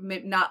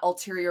not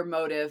ulterior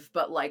motive,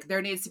 but like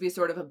there needs to be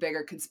sort of a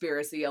bigger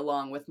conspiracy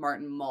along with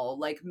Martin Mull.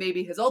 Like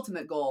maybe his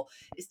ultimate goal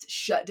is to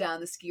shut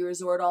down the ski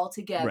resort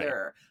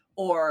altogether,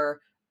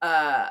 or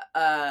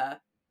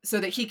so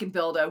that he can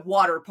build a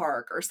water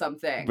park or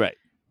something. Right.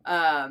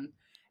 And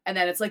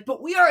then it's like,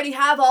 but we already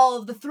have all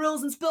of the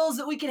thrills and spills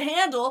that we can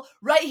handle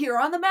right here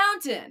on the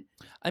mountain.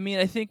 I mean,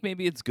 I think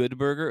maybe it's Good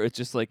Burger. It's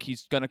just like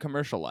he's gonna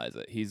commercialize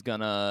it. He's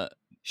gonna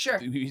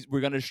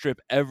we're gonna strip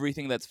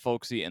everything that's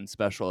folksy and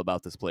special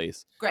about this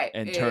place, great,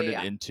 and turn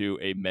it into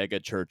a mega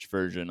church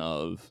version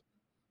of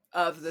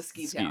the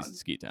ski town.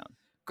 Ski town.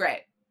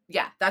 Great.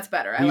 Yeah, that's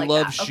better. We like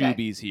love that.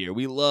 Shoobies here.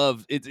 We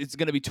love it's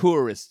gonna be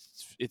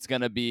tourists. It's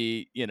gonna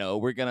be,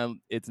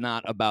 it's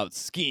not about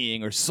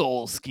skiing or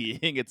soul skiing.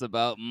 It's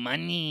about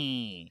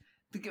money.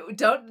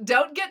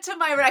 Don't get to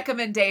my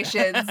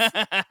recommendations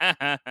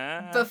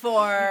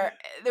before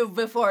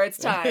it's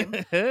time.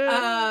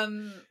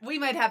 We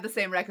might have the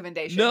same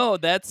recommendation. No,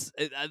 that's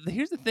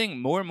here's the thing.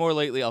 More and more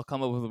lately, I'll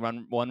come up with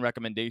one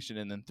recommendation,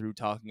 and then through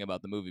talking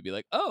about the movie, be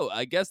like, oh,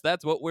 I guess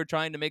that's what we're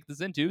trying to make this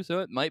into.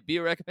 So it might be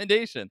a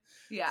recommendation.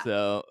 Yeah.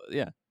 So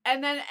yeah.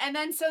 And then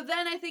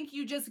I think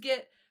you just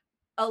get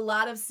a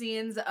lot of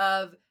scenes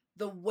of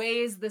the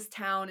ways this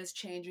town is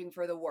changing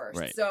for the worse.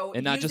 Right. So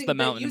and not just the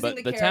mountain,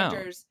 but the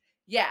town.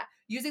 Yeah,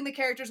 using the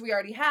characters we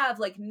already have,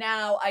 like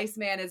now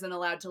Iceman isn't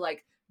allowed to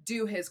like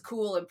do his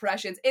cool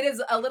impressions. It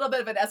is a little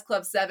bit of an S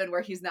Club 7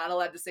 where he's not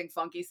allowed to sing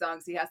funky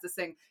songs. He has to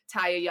sing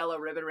Tie a Yellow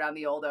Ribbon Around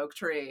the Old Oak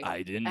Tree.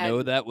 I didn't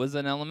know that was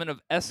an element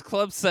of S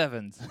Club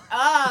 7s.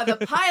 The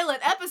pilot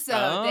episode.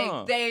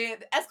 Oh. They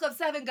S Club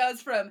 7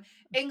 goes from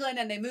England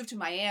and they move to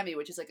Miami,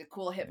 which is like a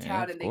cool hip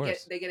town, and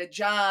they get a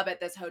job at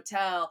this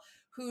hotel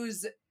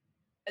who's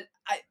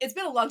it's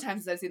been a long time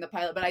since I've seen the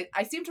pilot, but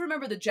I seem to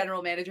remember the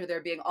general manager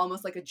there being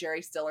almost like a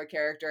Jerry Stiller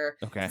character,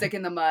 stick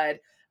in the mud,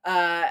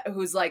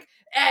 who's like,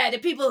 the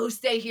people who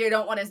stay here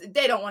don't want to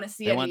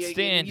see any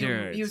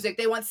music.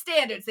 They want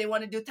standards. They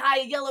want to do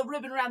Tie a Yellow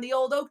Ribbon Around the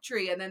Old Oak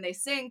Tree, and then they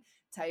sing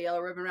Tie a Yellow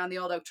Ribbon Around the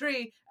Old Oak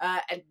Tree,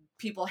 and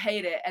people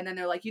hate it, and then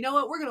they're like, you know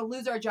what, we're gonna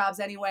lose our jobs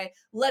anyway,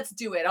 let's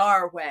do it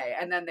our way,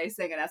 and then they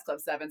sing an S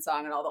Club 7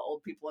 song, and all the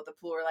old people at the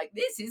pool are like,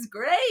 this is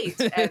great,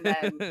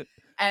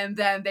 and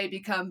then they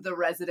become the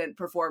resident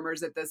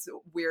performers at this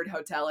weird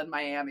hotel in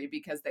Miami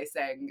because they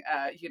sang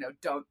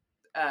don't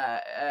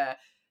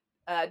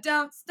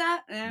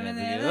stop,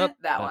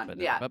 that one.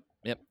 Yeah.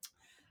 Yep.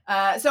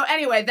 So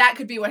anyway, that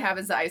could be what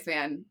happens to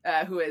Iceman,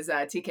 who is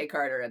TK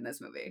Carter in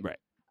this movie. Right.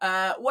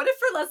 What if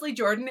for Leslie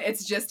Jordan,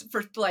 it's just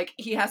for like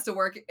he has to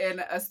work in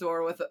a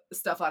store with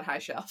stuff on high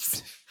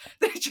shelves?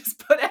 They just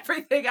put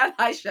everything on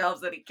high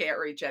shelves and he can't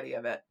reach any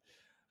of it.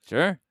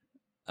 Sure.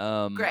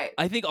 Great.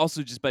 I think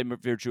also just by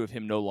virtue of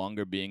him no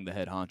longer being the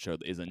head honcho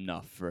is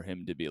enough for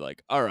him to be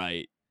like, all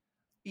right,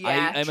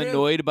 yeah, I'm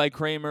annoyed by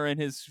Kramer and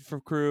his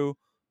crew,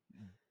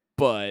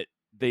 but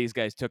these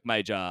guys took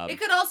my job. It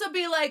could also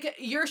be like,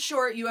 you're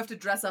short, you have to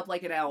dress up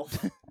like an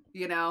elf.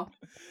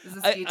 This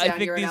is a ski town, I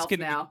think you're these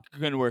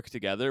can work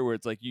together, where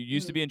it's like you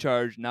used to be in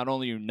charge. Not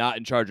only are you not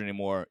in charge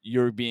anymore,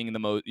 you're given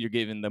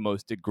the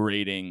most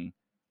degrading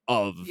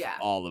of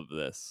all of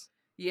this.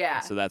 Yeah.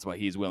 So that's why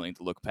he's willing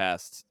to look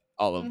past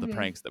all of the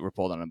pranks that were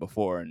pulled on him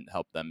before and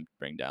help them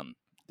bring down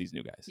these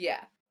new guys.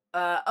 Yeah.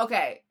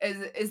 Okay.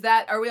 Is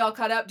that, are we all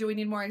caught up? Do we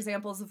need more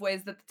examples of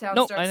ways that the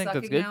town starts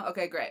sucking now?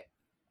 Okay, great.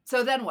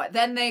 So then what?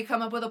 Then they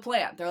come up with a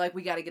plan. They're like,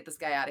 we got to get this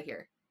guy out of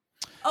here.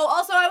 Oh,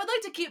 also, I would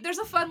like to there's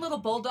a fun little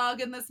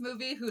bulldog in this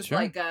movie who's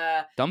like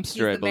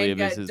Dumpster, I believe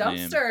is his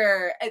name.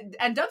 Dumpster,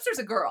 and Dumpster's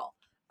a girl.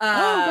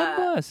 God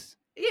bless.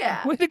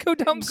 Yeah. Way to go,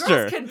 Dumpster.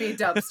 Girls can be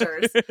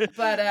dumpsters.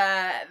 But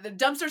the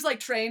Dumpster's like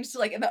trained to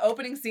like in the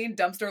opening scene,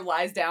 Dumpster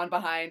lies down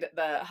behind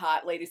the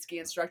hot lady ski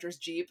instructor's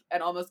Jeep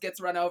and almost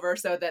gets run over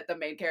so that the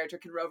main character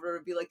can run over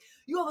and be like,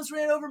 you almost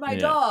ran over my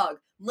dog.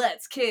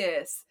 Let's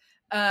kiss.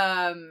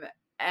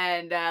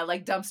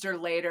 like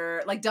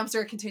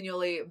Dumpster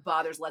continually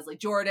bothers Leslie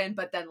Jordan,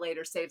 but then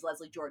later saves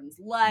Leslie Jordan's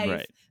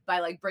life by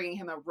like bringing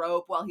him a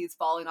rope while he's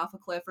falling off a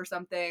cliff or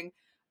something.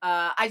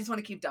 I just want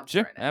to keep Dumpster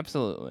in it.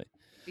 Absolutely.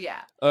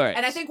 Yeah. All right.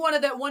 And I think one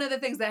of the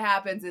things that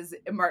happens is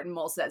Martin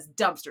Mull says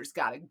Dumpster's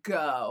gotta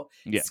go.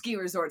 Yeah. Ski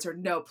resorts are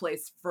no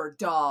place for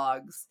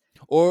dogs.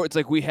 Or it's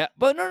like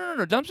but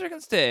no, Dumpster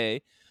can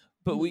stay,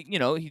 but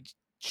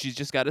she's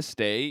just got to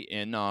stay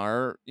in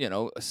our,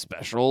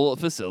 special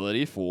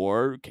facility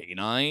for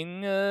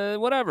canine,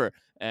 whatever.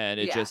 And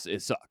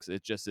it sucks.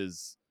 It just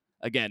is,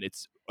 again,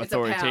 it's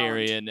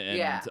authoritarian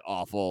and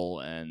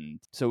awful. And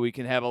so we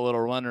can have a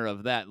little runner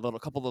of that,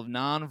 couple of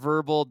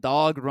nonverbal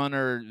dog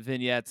runner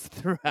vignettes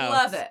throughout.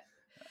 Love it.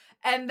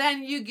 And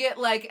then you get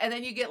like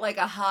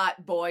a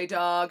hot boy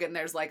dog, and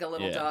there's like a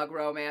little dog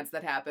romance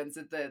that happens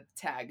at the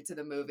tag to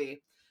the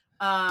movie.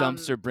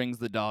 Dumpster brings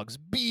the dogs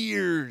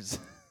beers.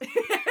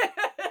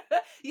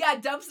 Yeah,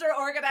 Dumpster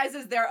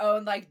organizes their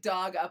own like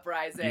dog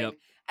uprising. Yep.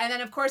 And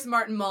then of course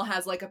Martin Mull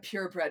has like a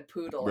purebred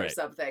poodle or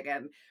something,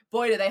 and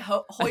boy do they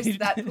hoist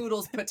that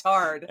poodle's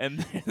petard.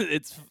 And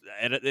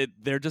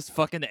they're just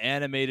fucking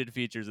animated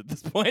features at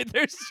this point.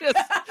 There's just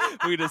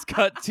we just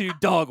cut to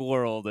Dog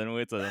World, and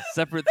it's a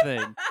separate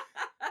thing.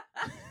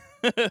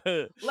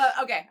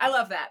 Okay, I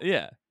love that.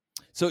 Yeah.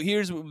 So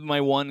here's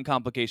my one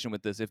complication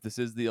with this. If this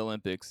is the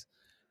Olympics,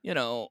 we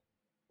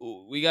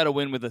got to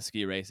win with a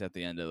ski race at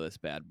the end of this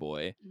bad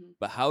boy. Mm-hmm.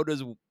 But how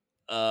does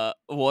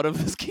one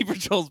of the ski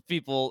patrol's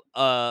people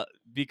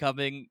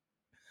entering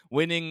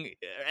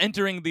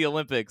the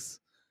Olympics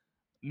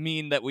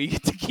mean that we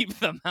get to keep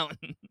the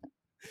mountain?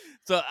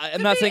 So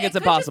I'm not saying it's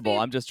impossible.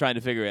 I'm just trying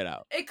to figure it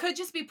out. It could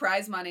just be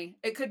prize money.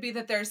 It could be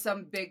that there's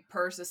some big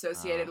purse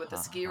associated with the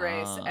ski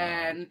race,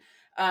 and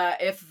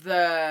if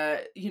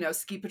the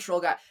ski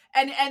patrol got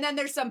and then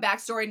there's some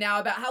backstory now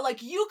about how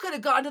like you could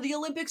have gone to the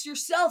Olympics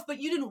yourself, but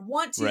you didn't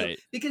want to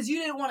because you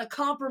didn't want to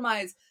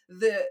compromise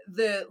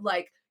the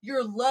like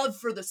your love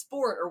for the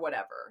sport or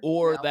whatever.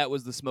 Or that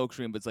was the smoke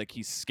screen, but it's like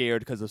he's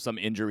scared because of some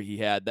injury he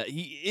had. That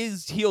he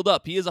is healed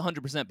up. He is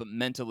 100%, but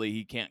mentally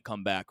he can't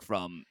come back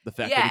from the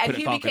fact that he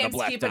couldn't conquer the Black Diamond. Yeah,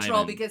 and he became Ski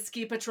Patrol because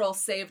Ski Patrol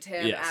saved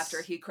him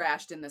after he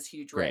crashed in this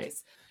huge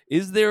race.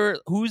 Who's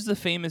the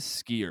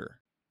famous skier?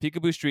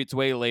 Peekaboo Street's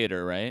way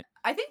later, right?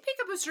 I think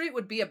Peekaboo Street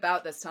would be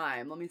about this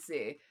time. Let me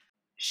see.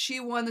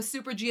 She won the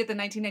Super G at the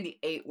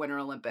 1998 Winter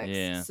Olympics.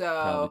 Yeah, so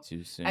probably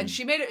too soon. And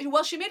she made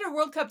her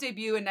World Cup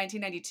debut in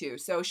 1992,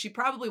 so she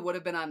probably would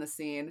have been on the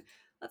scene.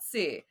 Let's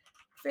see.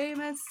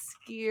 Famous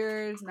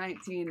skiers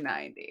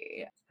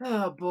 1990.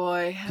 Oh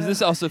boy. Because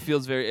this also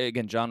feels very,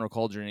 again, genre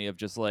cauldron-y of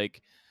just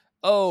like,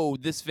 oh,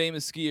 this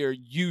famous skier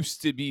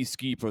used to be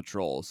Ski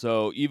Patrol.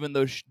 So even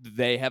though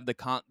they have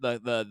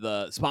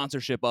the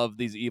sponsorship of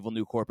these evil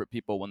new corporate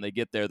people, when they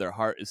get there, their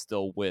heart is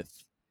still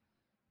with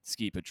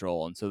Ski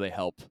Patrol, and so they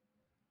help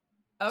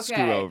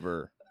screw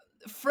over.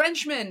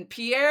 Frenchman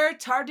Pierre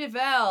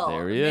Tardivel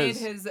there he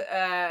is.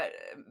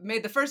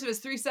 made the first of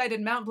his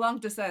 3-sided Mont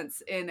Blanc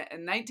descents in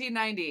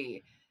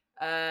 1990.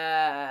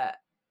 I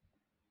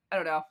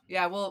don't know.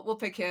 Yeah, we'll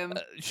pick him.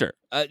 Sure.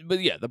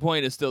 But yeah, the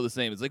point is still the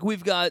same. It's like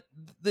we've got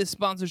this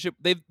sponsorship.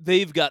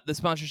 They've got the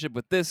sponsorship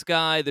with this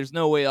guy. There's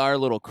no way our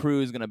little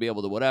crew is going to be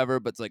able to whatever.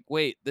 But it's like,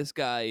 wait, this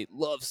guy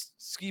loves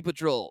Ski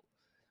Patrol.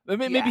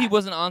 Maybe he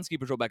wasn't on Ski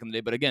Patrol back in the day,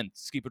 but again,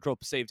 Ski Patrol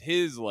saved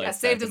his life. Yeah,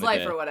 saved his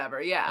life or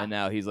whatever. Yeah. And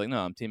now he's like, no,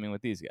 I'm teaming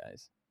with these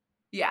guys.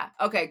 Yeah.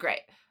 Okay.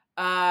 Great.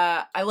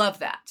 I love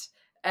that.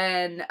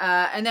 And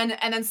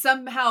then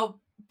somehow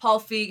Paul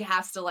Feig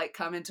has to like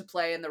come into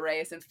play in the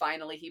race, and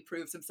finally he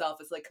proves himself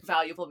as like a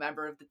valuable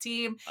member of the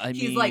team.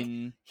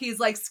 He's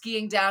like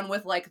skiing down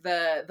with like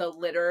the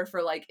litter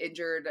for like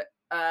injured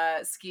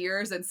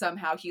skiers, and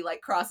somehow he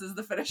like crosses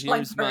the finish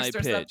line first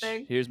or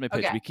something. Here's my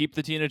pitch. Okay. We keep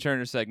the Tina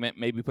Turner segment,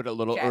 maybe put it a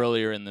little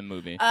earlier in the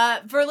movie.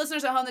 For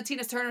listeners at home, the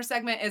Tina Turner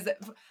segment is,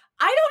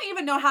 I don't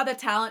even know how the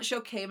talent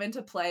show came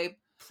into play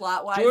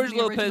plot-wise. George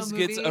Lopez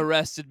gets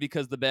arrested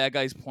because the bad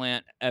guys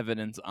plant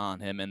evidence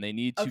on him, and they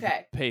need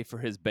to pay for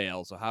his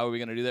bail. So how are we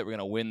going to do that? We're going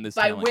to win this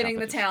by winning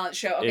the talent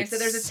show. Okay, so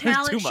there's a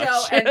talent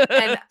show,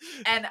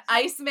 and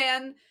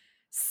Iceman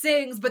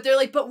sings, but they're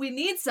like, but we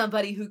need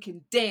somebody who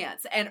can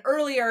dance. And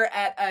earlier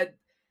at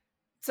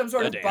some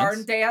sort of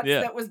barn dance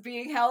that was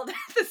being held at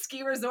the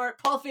ski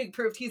resort, Paul Feig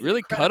proved he's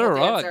really cut a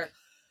rug. Dancer,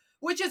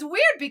 which is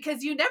weird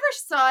because you never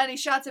saw any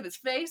shots of his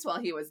face while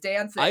he was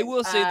dancing. I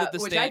will say that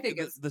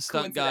the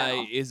stunt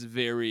guy is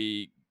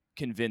very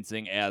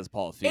convincing as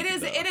Paul Feig.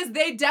 It is.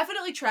 They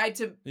definitely tried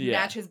to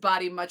match his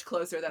body much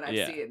closer than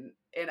I've seen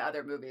in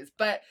other movies.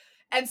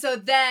 And so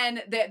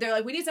then they're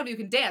like, we need somebody who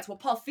can dance. Well,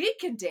 Paul Feig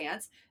can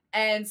dance.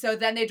 And so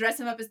then they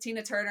dress him up as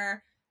Tina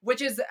Turner,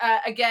 which is,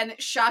 again,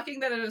 shocking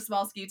that in a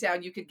small ski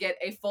town you could get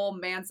a full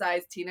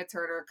man-sized Tina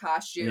Turner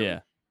costume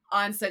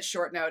on such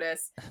short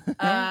notice. He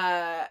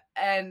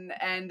and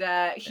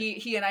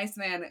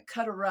Iceman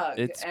cut a rug.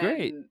 It's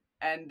great.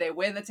 And they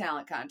win the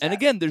talent contest. And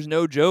again, there's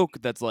no joke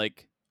that's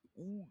like,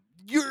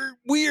 you're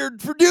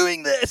weird for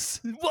doing this.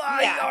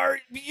 Why are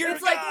you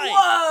It's like,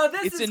 whoa,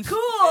 this is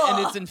cool.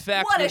 And it's in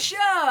fact what a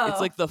show.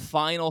 It's like the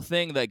final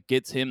thing that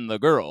gets him the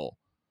girl.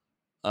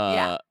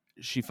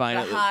 She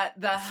finally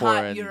the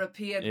hot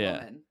European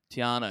woman.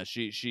 Tiana,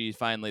 she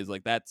finally is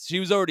like that. She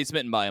was already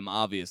smitten by him,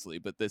 obviously,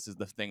 but this is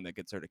the thing that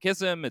gets her to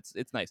kiss him. It's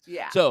nice.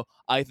 Yeah. So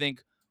I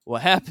think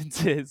what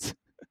happens is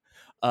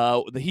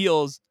the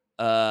heels,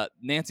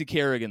 Nancy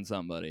Kerrigan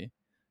somebody.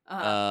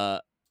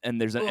 And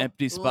there's an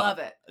empty spot.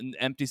 An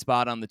empty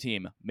spot on the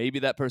team. Maybe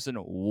that person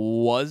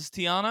was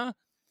Tiana,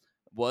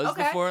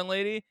 the foreign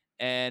lady,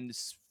 and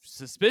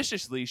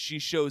suspiciously she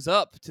shows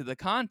up to the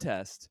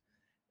contest.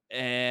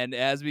 And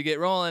as we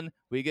get rolling,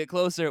 we get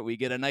closer. We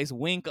get a nice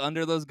wink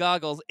under those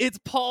goggles. It's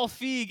Paul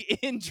Feig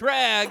in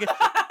drag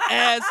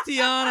as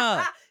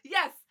Tiana.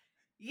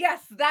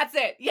 Yes, that's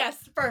it.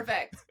 Yes,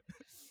 perfect.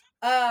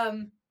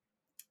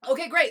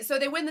 Okay, great. So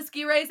they win the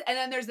ski race, and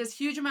then there's this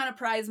huge amount of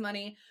prize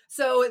money.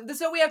 So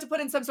we have to put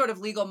in some sort of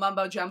legal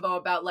mumbo jumbo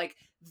about like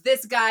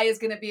this guy is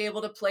going to be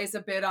able to place a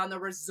bid on the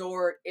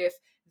resort if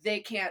they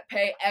can't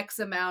pay X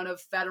amount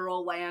of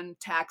federal land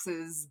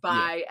taxes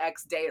by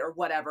X date or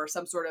whatever.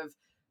 Some sort of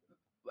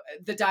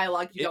the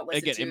dialogue you don't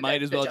listen to. It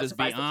might as well just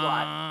be. I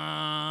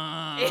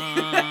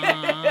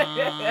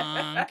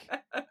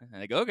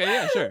go, okay,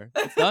 yeah, sure,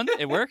 it's done.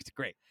 It worked,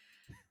 great.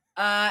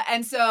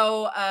 And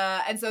so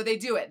they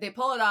do it. They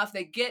pull it off.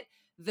 They get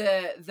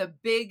the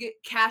big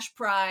cash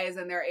prize,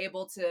 and they're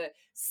able to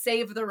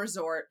save the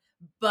resort.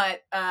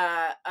 But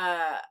then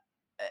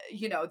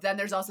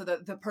there's also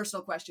the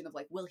personal question of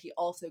like, will he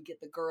also get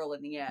the girl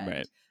in the end?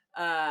 Right.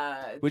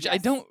 Which I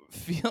don't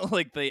feel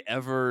like they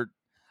ever.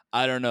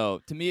 I don't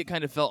know. To me, it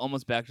kind of felt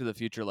almost Back to the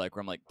Future, like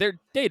where I'm like,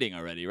 they're dating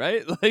already,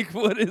 right? Like,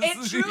 what is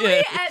it? Truly,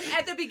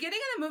 at the beginning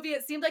of the movie,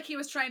 it seemed like he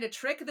was trying to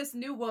trick this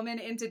new woman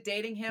into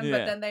dating him,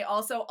 but then they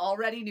also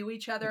already knew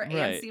each other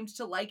and seemed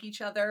to like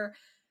each other,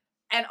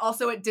 and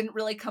also it didn't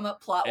really come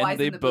up plot wise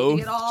in the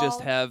movie at all. They both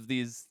just have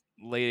these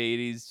late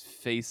 80s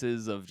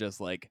faces of just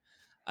like,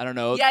 I don't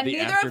know. Yeah, the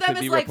neither actor of them could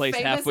be is replaced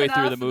like halfway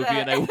through the movie,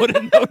 and I that...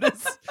 wouldn't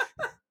notice.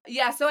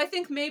 Yeah, so I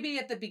think maybe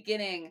at the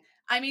beginning.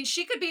 I mean,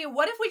 she could be,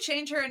 what if we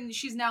change her and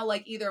she's now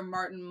like either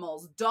Martin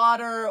Mull's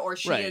daughter, or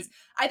she is,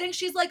 I think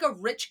she's like a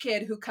rich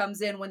kid who comes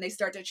in when they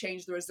start to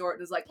change the resort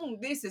and is like,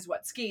 this is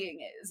what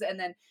skiing is. And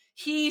then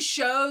he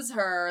shows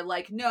her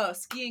like, no,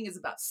 skiing is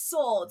about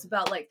soul. It's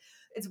about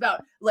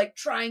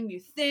trying new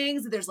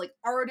things. There's like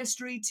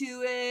artistry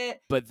to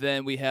it. But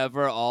then we have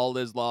our all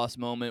is lost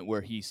moment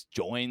where he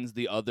joins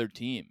the other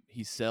team.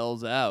 He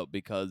sells out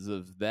because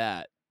of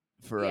that.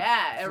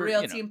 A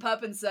real Team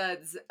Pup and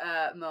Suds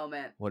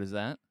moment. What is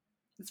that?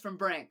 It's from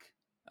Brink.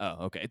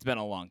 Oh, okay. It's been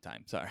a long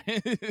time. Sorry.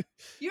 You're talking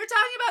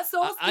about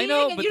soul skating, I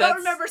know, and you don't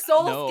remember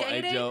soul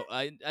skating? No,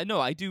 I know.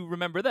 I do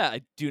remember that.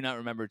 I do not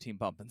remember Team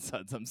Pup and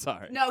Suds. I'm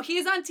sorry. No,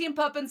 he's on Team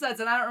Pup and Suds,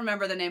 and I don't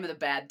remember the name of the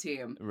bad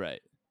team.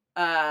 Right.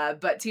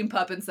 But Team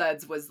Pup and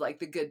Suds was like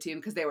the good team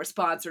because they were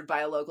sponsored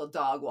by a local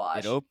dog wash.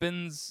 It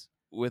opens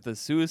with a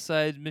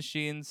Suicide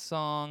Machines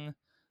song.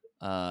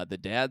 The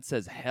dad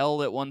says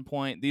hell at one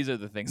point. These are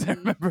the things I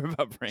remember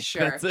about Brink.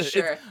 Sure.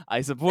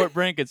 I support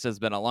Brink. It's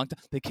just been a long time.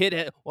 The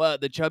kid,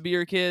 the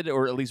chubbier kid,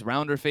 or at least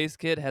rounder faced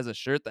kid, has a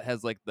shirt that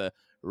has like the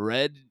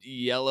red,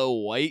 yellow,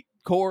 white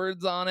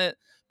cords on it.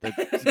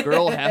 The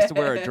girl has to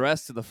wear a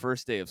dress to the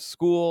first day of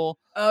school.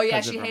 Oh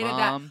yeah, she hated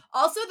that.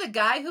 Also, the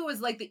guy who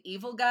was like the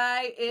evil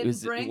guy in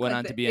Brink went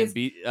on to be in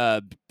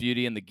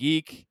Beauty and the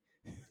Geek.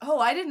 Oh,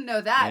 I didn't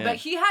know that. But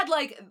he had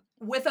like,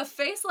 with a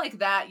face like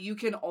that, you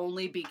can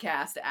only be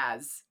cast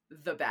as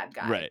the bad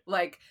guy. Right.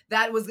 Like,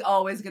 that was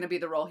always going to be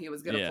the role he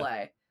was going to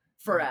play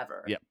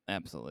forever. Yep,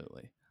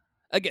 absolutely.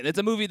 Again, it's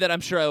a movie that I'm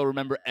sure I will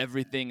remember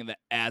everything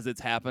as it's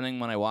happening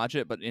when I watch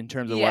it, but in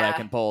terms of what I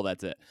can pull,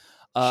 that's it.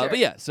 But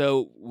yeah,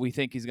 so we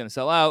think he's going to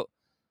sell out.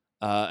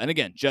 And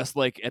again, just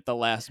like at the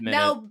last minute.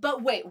 Now,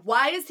 but wait,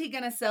 why is he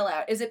going to sell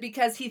out? Is it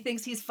because he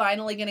thinks he's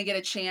finally going to get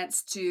a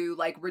chance to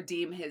like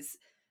redeem his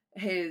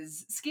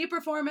ski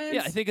performance?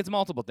 Yeah, I think it's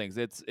multiple things.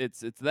 It's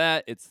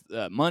that, it's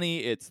money,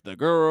 it's the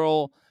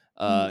girl.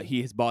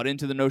 He has bought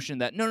into the notion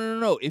that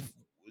no, if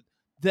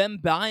them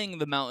buying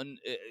the mountain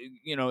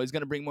is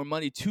going to bring more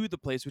money to the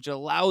place, which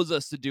allows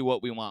us to do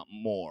what we want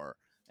more.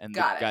 And the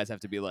guys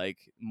have to be like,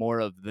 more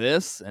of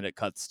this, and it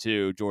cuts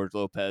to George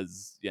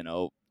Lopez,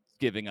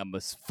 giving a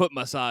foot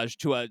massage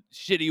to a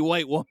shitty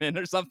white woman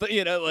or something,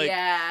 just like,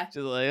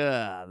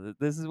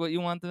 this is what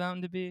you want the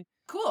mountain to be?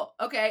 Cool.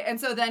 Okay.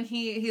 And so then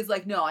he's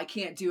like, no, I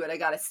can't do it. I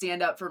got to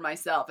stand up for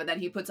myself. And then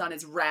he puts on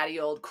his ratty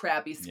old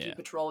crappy ski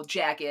patrol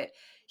jacket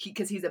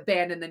because he's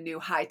abandoned the new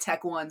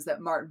high-tech ones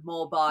that Martin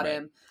Mull bought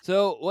him.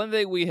 So one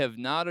thing we have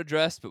not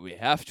addressed, but we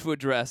have to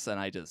address,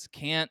 and I just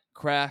can't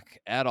crack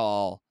at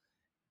all,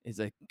 is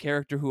a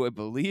character who I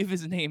believe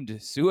is named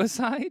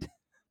Suicide.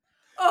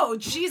 Oh,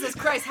 Jesus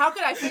Christ. How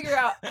could I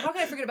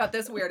forget about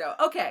this weirdo?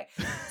 Okay.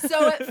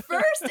 So at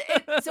first,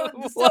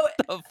 what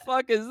the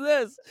fuck is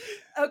this?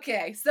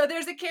 Okay. So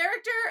there's a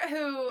character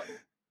who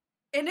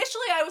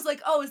initially I was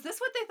like, oh, is this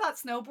what they thought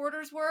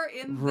snowboarders were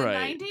in the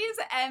 90s?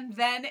 And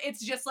then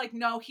it's just like,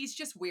 no, he's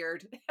just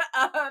weird.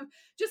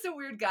 Just a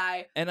weird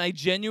guy. And I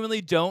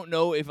genuinely don't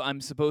know if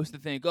I'm supposed to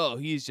think, oh,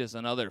 he's just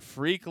another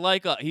freak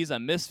like us. He's a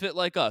misfit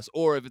like us.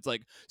 Or if it's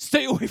like,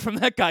 stay away from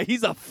that guy.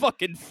 He's a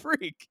fucking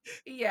freak.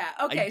 Yeah.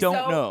 Okay. I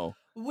don't know.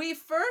 We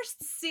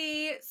first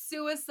see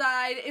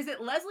Suicide. Is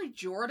it Leslie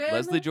Jordan?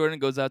 Leslie Jordan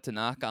goes out to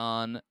knock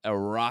on a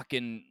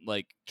rockin'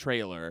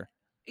 trailer.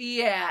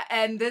 Yeah,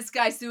 and this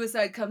guy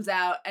Suicide comes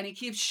out and he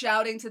keeps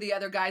shouting to the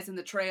other guys in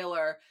the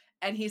trailer,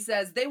 and he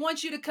says, "They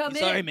want you to come in."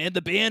 Sorry, man.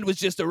 The band was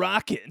just a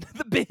rockin'.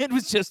 The band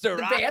was just a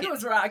rockin'. The band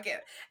was rockin'.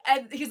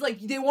 And he's like,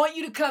 "They want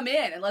you to come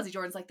in." And Leslie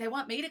Jordan's like, "They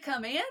want me to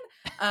come in?"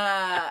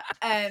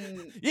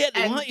 And yeah,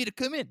 they want you to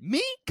come in.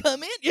 Me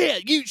come in? Yeah,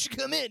 you should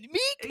come in. Me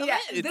come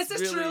in. This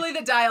is truly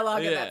the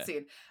dialogue in that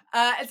scene.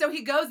 And so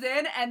he goes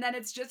in, and then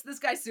it's just this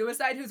guy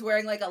Suicide who's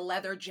wearing like a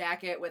leather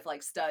jacket with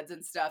like studs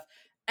and stuff.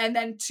 And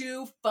then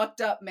two fucked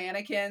up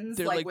mannequins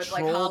with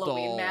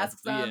Halloween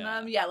masks on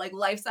them. Yeah, like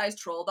life-size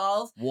troll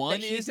dolls.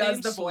 One is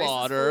named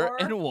Slaughter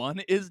and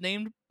one is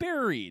named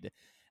Buried.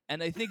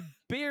 And I think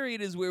Buried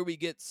is where we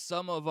get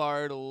some of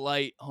our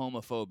light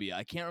homophobia.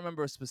 I can't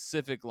remember a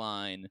specific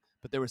line,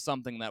 but there was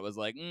something that was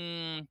like,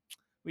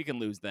 we can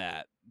lose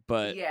that.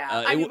 But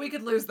yeah, we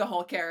could lose the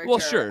whole character. Well,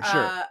 sure.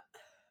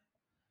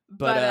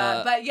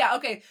 But yeah,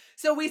 okay.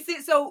 So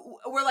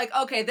we're like,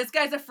 okay, this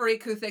guy's a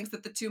freak who thinks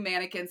that the two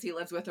mannequins he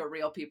lives with are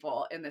real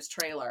people in this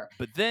trailer.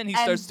 But then he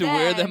starts to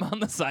wear them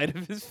on the side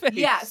of his face.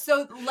 Yeah,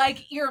 so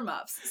like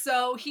earmuffs.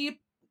 So we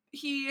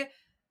see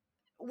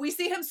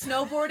him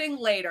snowboarding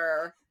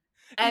later,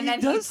 and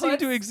then he does seem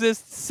to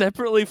exist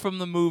separately from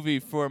the movie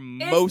for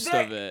most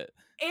of it.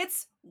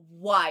 It's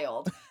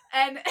wild.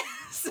 And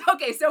so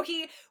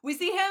we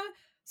see him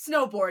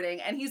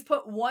snowboarding, and he's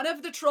put one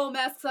of the troll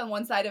masks on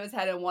one side of his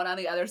head and one on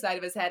the other side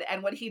of his head,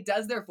 and when he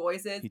does their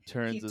voices, he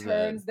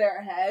turns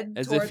their head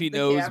as if he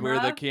knows where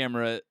the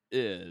camera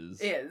is.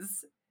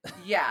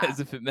 Yeah. As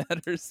if it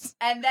matters.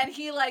 And then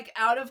he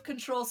out of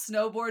control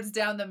snowboards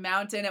down the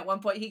mountain. At one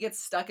point he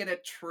gets stuck in a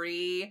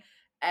tree,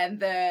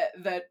 and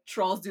the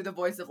trolls do the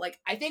voice of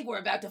I think we're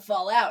about to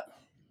fall out.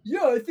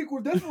 Yeah, I think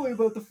we're definitely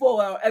about to fall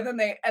out. And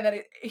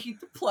then he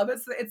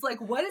plummets. It's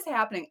like, what is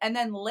happening? And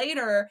then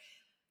later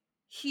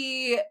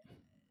he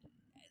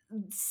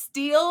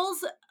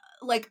steals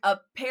a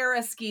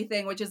paraski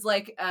thing, which is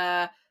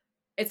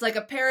it's like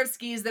a pair of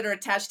skis that are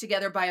attached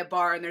together by a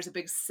bar, and there's a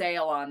big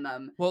sail on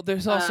them. Well,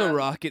 there's also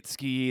rocket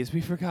skis.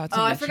 We forgot to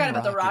mention I forgot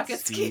about the rocket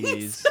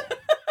skis.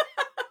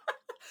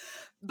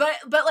 But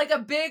a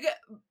big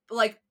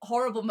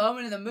horrible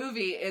moment in the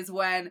movie is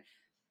when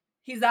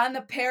he's on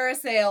the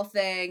parasail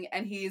thing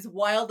and he's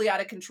wildly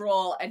out of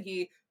control, and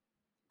he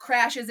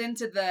crashes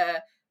into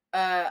the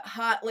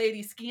hot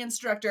lady ski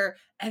instructor,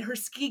 and her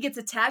ski gets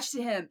attached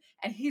to him,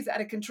 and he's out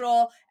of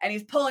control, and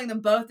he's pulling them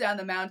both down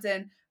the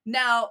mountain.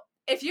 Now,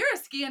 if you're a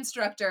ski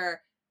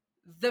instructor,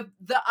 the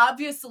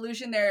obvious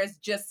solution there is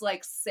just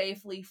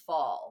safely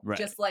fall. Right.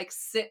 Just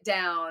sit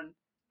down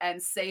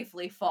and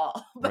safely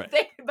fall. But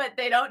right.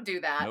 they don't do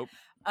that. Nope.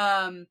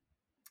 And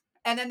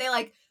then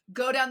they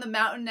go down the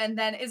mountain, and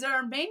then is it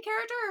our main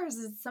character or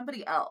is it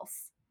somebody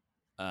else?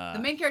 The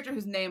main character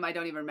whose name I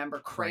don't even remember.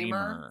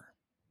 Kramer.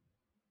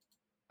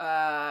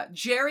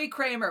 Jerry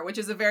Kramer, which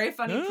is a very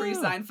funny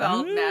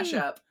pre-Seinfeld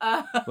mashup.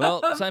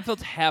 Well,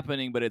 Seinfeld's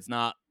happening, but it's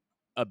not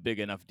a big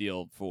enough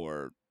deal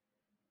for.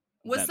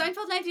 Was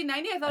Seinfeld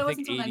 1990? I thought it was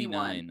until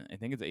 91. I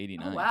think it's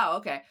 89. Oh, wow.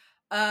 Okay.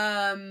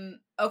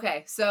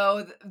 Okay.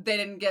 So they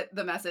didn't get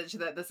the message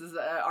that this is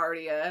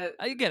already a.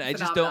 Again, I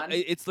just don't.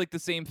 It's the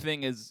same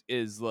thing as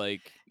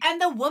And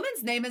the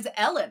woman's name is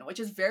Ellen, which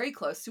is very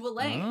close to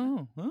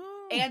Elaine. Oh.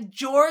 And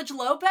George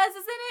Lopez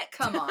is in it.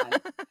 Come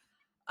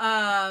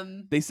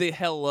on. They say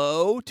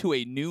hello to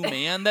a new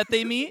man that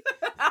they meet.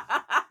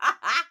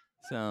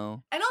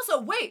 So. And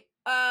also, wait,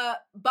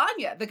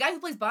 Banya, the guy who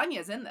plays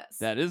Banya, is in this.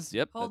 That is,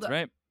 yep, that's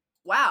right.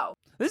 Wow.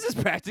 This is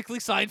practically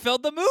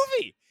Seinfeld the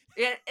movie.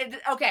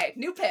 Okay,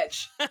 new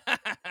pitch.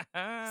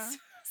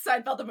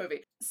 Seinfeld the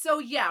movie. So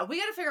yeah, we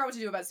got to figure out what to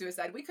do about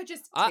Suicide. We could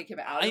just take him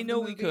out. I know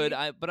we could.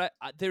 But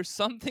there's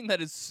something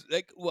that is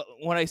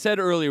when I said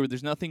earlier,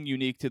 there's nothing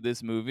unique to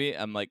this movie.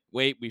 I'm like,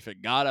 wait, we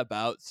forgot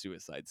about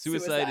Suicide.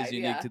 Suicide is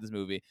unique to this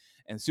movie,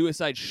 and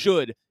Suicide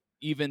should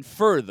even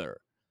further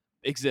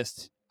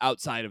exist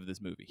outside of this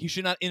movie. He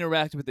should not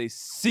interact with a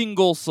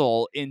single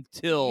soul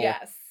until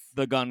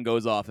the gun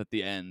goes off at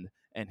the end,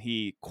 and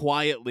he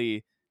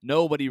quietly,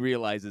 nobody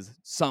realizes,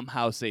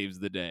 somehow saves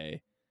the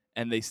day.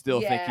 And they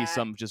still think he's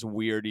some just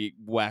weirdy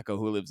wacko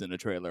who lives in a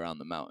trailer on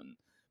the mountain.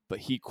 But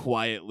he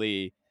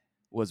quietly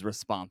was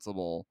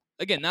responsible.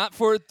 Again, not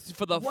for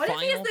the what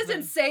final if he is this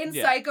insane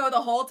psycho the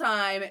whole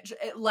time,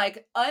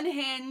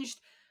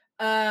 unhinged,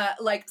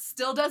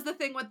 still does the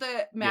thing with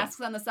the masks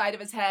on the side of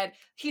his head.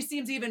 He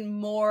seems even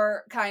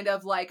more kind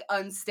of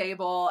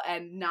unstable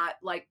and not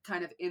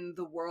kind of in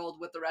the world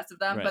with the rest of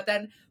them. Right. But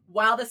then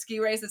while the ski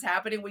race is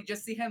happening, we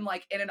just see him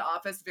in an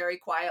office very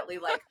quietly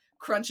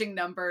crunching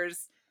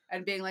numbers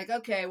and being like,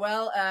 okay,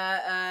 well,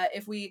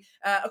 if we,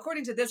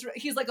 according to this,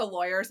 he's like a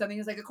lawyer or something.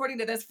 He's like, according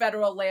to this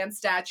federal land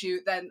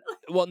statute, then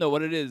Well, no,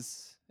 what it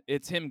is,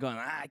 it's him going,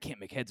 I can't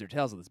make heads or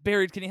tails of this.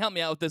 Barry, can you help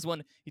me out with this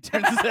one? He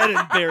turns his head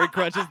and Barry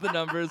crunches the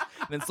numbers.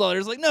 And then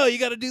Slaughter's like, no, you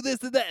got to do this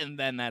and that. And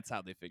then that's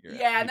how they figure it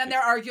out. yeah, and then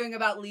they're arguing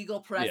about legal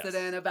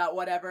precedent, about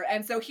whatever.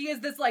 And so he is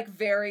this like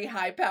very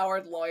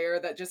high-powered lawyer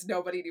that just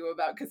nobody knew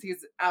about because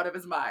he's out of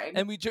his mind.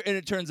 And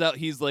it turns out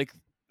he's like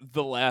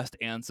the last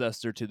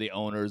ancestor to the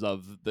owners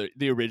of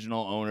the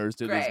original owners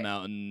to this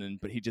mountain,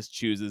 but he just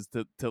chooses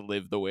to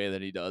live the way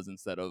that he does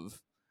instead of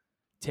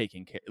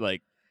taking care,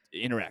 like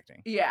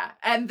interacting. Yeah,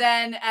 and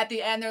then at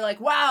the end they're like,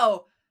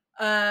 wow,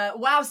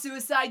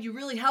 Suicide, you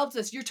really helped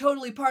us. You're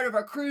totally part of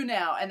our crew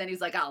now. And then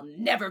he's like, I'll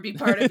never be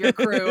part of your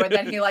crew. And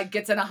then he like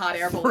gets in a hot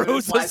air balloon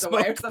and flies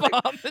away or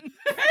something.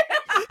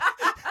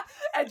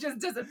 And just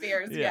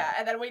disappears. Yeah.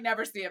 And then we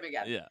never see him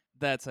again. Yeah.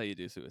 That's how you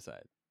do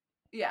Suicide.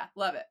 Yeah,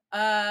 love it.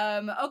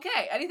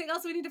 Okay. Anything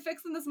else we need to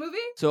fix in this movie?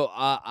 So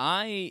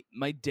my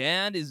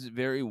dad is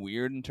very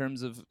weird in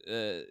terms of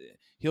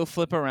he'll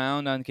flip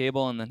around on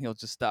cable and then he'll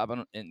just stop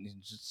and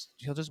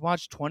he'll just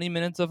watch 20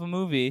 minutes of a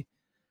movie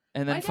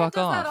and then fuck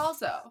off. My dad does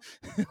that also.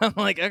 I'm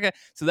like, okay.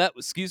 So that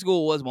Ski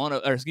Patrol was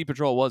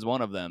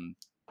one of them,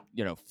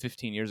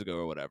 15 years ago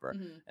or whatever.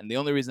 Mm-hmm. And the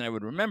only reason I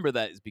would remember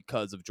that is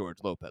because of George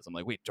Lopez. I'm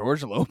like, wait,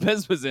 George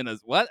Lopez was in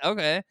what?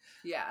 Okay.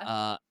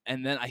 Yeah.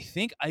 And then I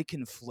think I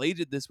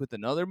conflated this with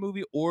another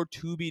movie, or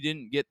Tubi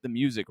didn't get the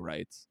music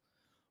rights.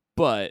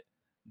 But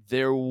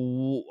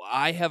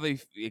I have I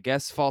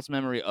guess false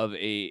memory of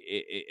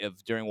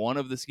of during one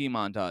of the ski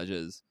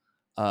montages,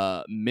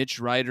 Mitch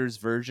Ryder's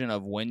version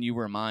of "When You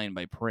Were Mine"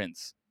 by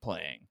Prince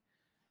playing.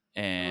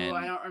 And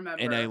I don't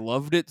remember. And I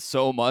loved it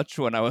so much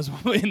when I was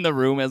in the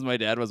room as my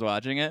dad was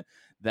watching it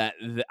that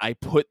I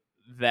put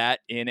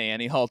that in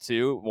Annie Hall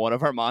 2. One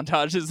of our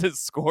montages is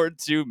scored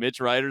to Mitch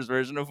Ryder's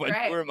version of "When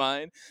You Were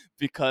Mine"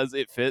 because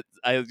it fits.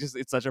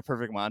 It's such a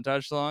perfect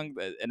montage song,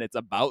 and it's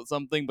about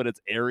something, but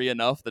it's airy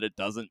enough that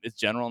it's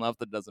general enough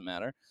that it doesn't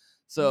matter.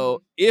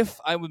 So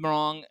if I was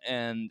wrong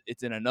and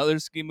it's in another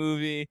ski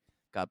movie,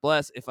 God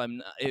bless. If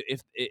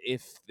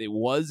it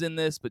was in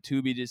this, but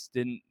Tubi just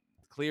didn't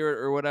clear it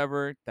or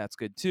whatever, that's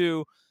good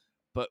too.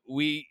 But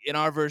in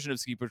our version of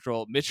Ski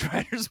Patrol, Mitch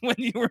Ryder's "When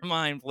You Were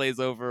Mine" plays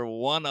over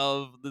one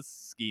of the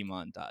ski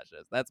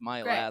montages. That's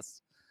my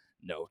last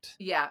note.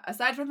 Yeah.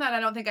 Aside from that,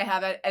 I don't think I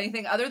have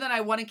anything other than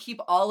I want to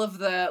keep all of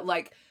the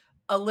like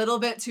a little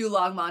bit too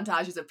long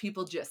montages of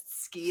people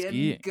just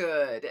skiing.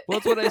 Good. Well,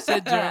 that's what I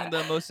said during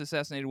the Most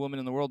Assassinated Woman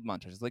in the World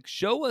montage. Like,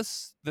 show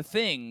us the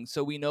thing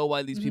so we know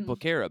why these people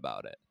care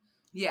about it.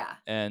 Yeah.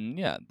 And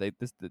yeah,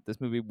 this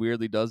movie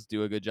weirdly does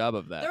do a good job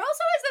of that. There also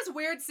is this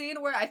weird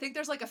scene where I think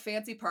there's like a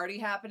fancy party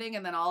happening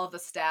and then all of the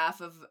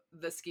staff of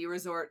the ski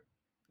resort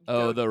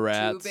the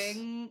rats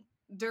tubing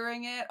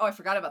during it. Oh, I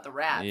forgot about the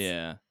rats.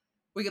 Yeah.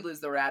 We could lose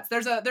the rats.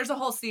 There's a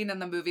whole scene in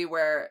the movie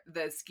where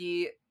the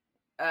ski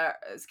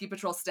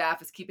patrol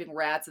staff is keeping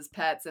rats as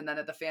pets, and then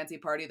at the fancy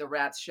party the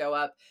rats show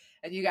up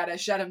and you got to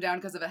shut them down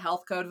because of a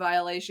health code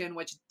violation,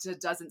 which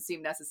doesn't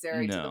seem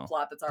necessary to the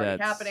plot that's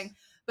already happening.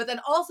 But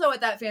then also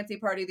at that fancy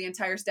party, the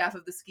entire staff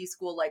of the ski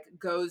school like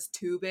goes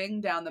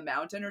tubing down the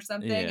mountain or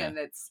something, and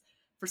it's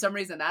for some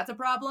reason that's a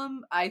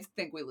problem. I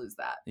think we lose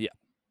that. Yeah.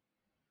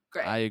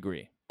 Great. I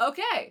agree.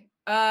 Okay.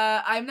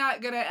 I'm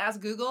not gonna ask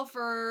Google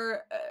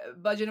for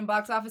budget and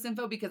box office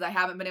info because I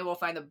haven't been able to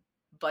find the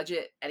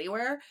budget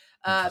anywhere.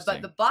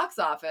 But the box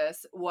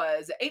office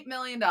was $8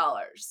 million.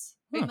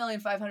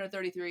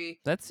 $8,533,000.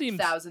 That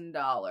seems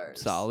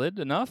solid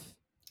enough.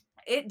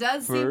 It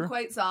does seem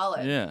quite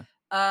solid. Yeah.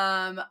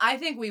 I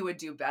think we would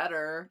do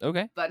better.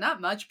 Okay. But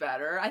not much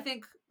better. I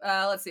think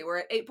let's see, we're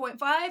at 8.5.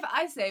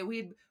 I say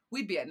we'd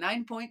be at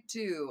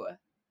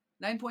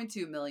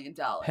 9.2 million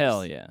dollars.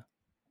 Hell yeah.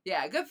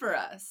 Yeah, good for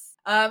us.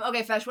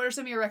 Okay, Fesh, what are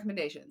some of your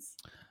recommendations?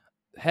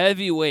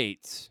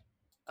 Heavyweights.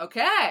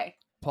 Okay.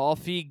 Paul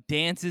Feig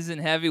dances in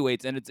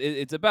heavyweights, and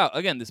it's about,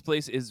 again, this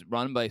place is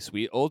run by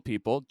sweet old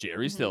people,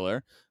 Jerry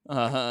Stiller,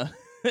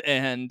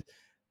 and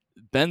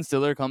Ben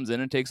Stiller comes in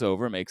and takes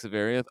over, makes it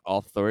very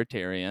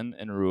authoritarian,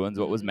 and ruins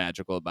what was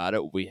magical about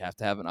it. We have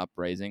to have an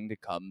uprising to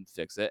come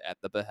fix it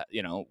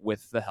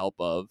with the help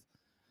of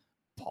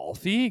Paul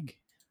Feig.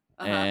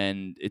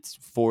 And it's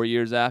 4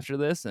 years after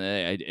this,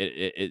 and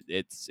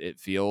it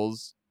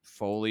feels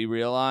fully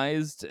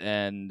realized,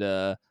 and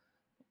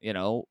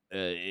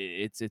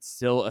it's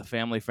still a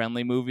family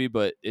friendly movie,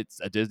 but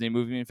it's a Disney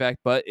movie, in fact.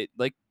 But it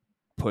like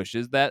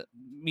pushes that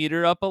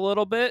meter up a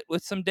little bit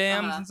with some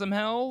dams and some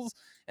hells.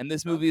 And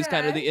this movie is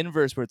kind of the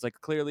inverse, where it's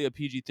like clearly a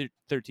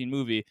PG-13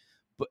 movie,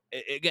 but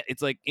again,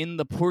 it's like in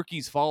the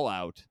Porky's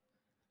fallout,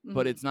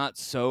 but it's not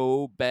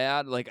so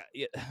bad. Like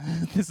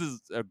this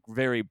is a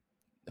very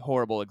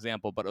horrible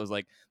example, but it was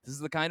like, this is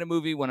the kind of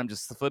movie when I'm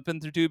just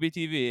flipping through Tubi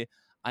TV,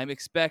 I'm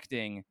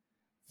expecting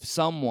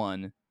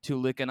someone to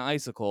lick an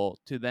icicle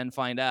to then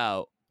find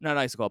out, not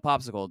icicle, a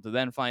popsicle, to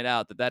then find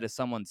out that is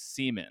someone's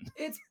semen.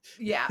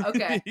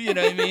 Okay. You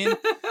know what I mean?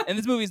 And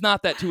this movie's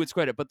not that to its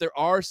credit, but there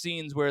are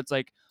scenes where it's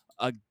like,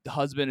 a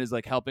husband is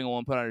like helping a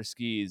woman put on her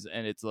skis,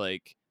 and it's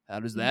like, how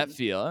does that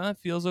feel? It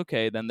feels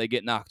okay. Then they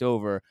get knocked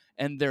over,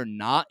 and they're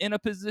not in a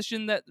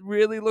position that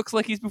really looks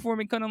like he's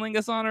performing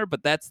cunnilingus on her,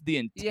 but that's the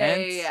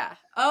intent. Yeah.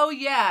 Oh,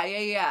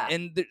 yeah.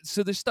 And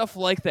so there's stuff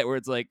like that where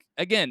it's like,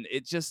 again,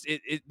 it just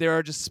there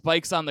are just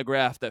spikes on the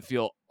graph that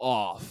feel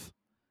off,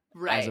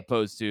 as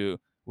opposed to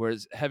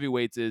whereas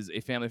Heavyweights is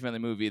a family-friendly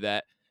movie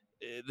that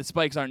the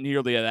spikes aren't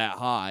nearly that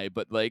high,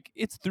 but like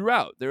it's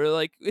throughout. They're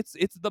like it's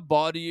the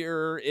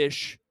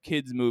bawdier-ish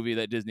kids movie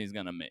that Disney's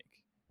gonna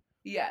make.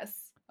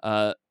 Yes.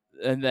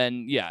 And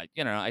then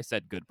I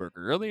said Good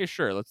Burger earlier.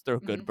 Sure, let's throw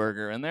Good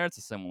Burger in there. It's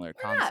a similar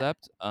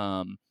concept.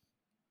 And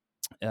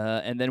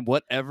then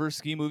whatever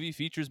ski movie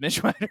features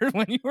Mitch Ryder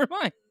When You Were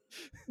Mine.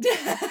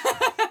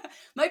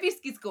 Might be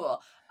Ski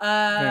School.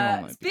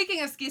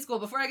 Speaking of Ski School,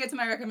 before I get to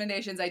my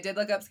recommendations, I did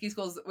look up Ski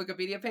School's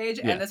Wikipedia page,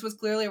 and this was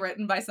clearly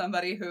written by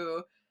somebody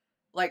who,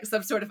 like,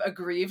 some sort of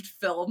aggrieved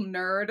film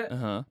nerd.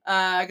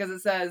 Because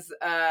it says,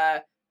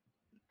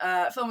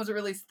 film was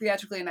released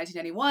theatrically in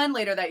 1991.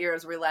 Later that year,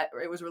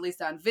 it was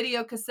released on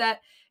video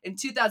cassette. In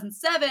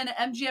 2007,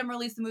 MGM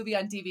released the movie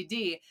on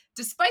DVD.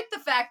 Despite the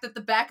fact that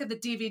the back of the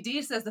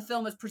DVD says the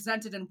film is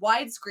presented in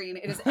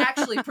widescreen, it is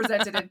actually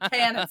presented in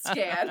pan and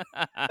scan.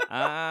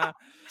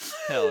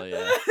 Hell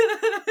yeah.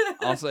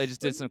 Also, I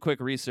just did some quick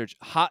research.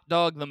 Hot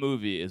Dog the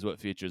Movie is what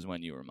features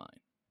When You Were Mine.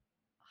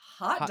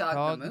 Hot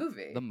Dog the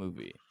Movie? The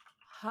movie.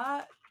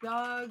 Hot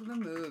Dog the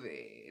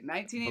Movie,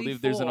 1984. I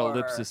believe there's an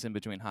ellipsis in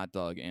between Hot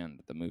Dog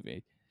and the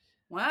movie.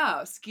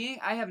 Wow, skiing.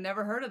 I have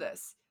never heard of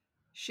this.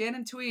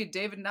 Shannon Tweed,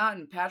 David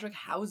Naughton, Patrick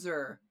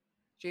Hauser,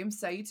 James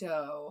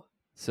Saito.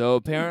 So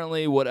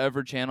apparently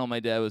whatever channel my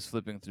dad was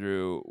flipping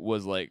through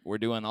was like, we're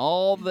doing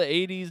all the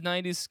 80s,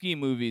 90s ski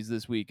movies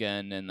this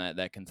weekend, and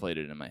that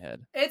conflated in my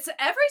head. It's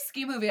every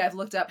ski movie I've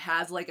looked up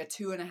has like a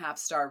 2.5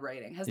 star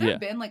rating. Has there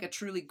been like a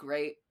truly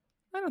great?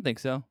 I don't think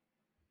so.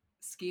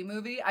 Ski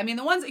movie? I mean,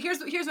 the ones, here's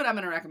what I'm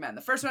going to recommend.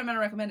 The first one I'm going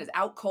to recommend is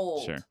Out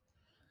Cold. Sure.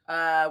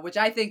 Which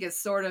I think is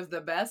sort of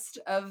the best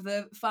of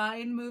the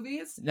fine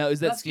movies. Now, is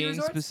that skiing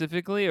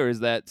specifically, or is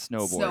that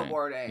snowboarding?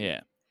 Snowboarding.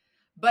 Yeah.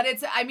 But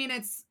it's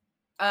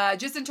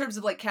just in terms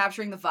of like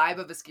capturing the vibe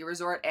of a ski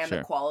resort and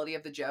the quality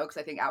of the jokes,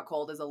 I think Out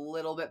Cold is a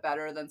little bit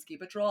better than Ski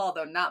Patrol,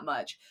 although not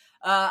much.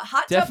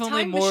 Hot Tub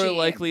Time Machine.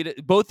 Likely to,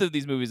 both of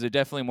these movies are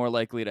definitely more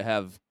likely to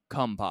have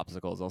cum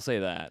popsicles. I'll say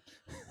that.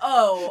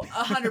 Oh,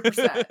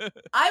 100%.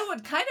 I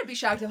would kind of be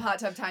shocked if Hot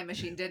Tub Time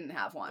Machine didn't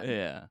have one.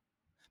 Yeah.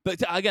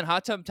 But again,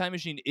 Hot Tub Time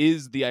Machine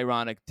is the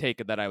ironic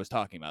take that I was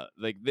talking about.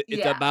 Like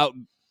it's about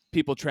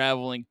people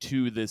traveling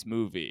to this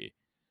movie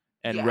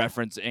and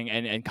referencing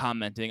and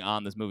commenting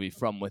on this movie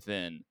from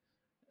within.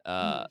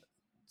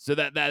 So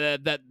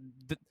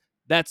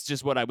that's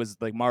just what I was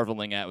like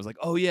marveling at. I was like,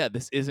 oh yeah,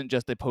 this isn't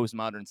just a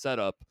postmodern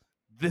setup.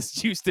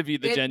 This used to be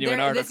the genuine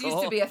article. This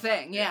used to be a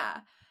thing, yeah.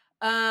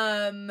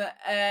 And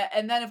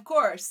then of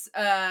course,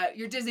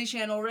 your Disney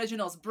Channel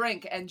originals,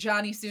 Brink and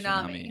Johnny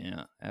Tsunami.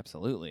 Yeah,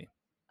 absolutely.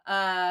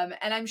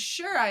 And I'm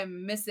sure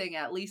I'm missing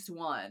at least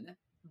one,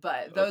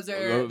 but those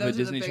are the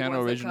Disney big Channel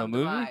ones original that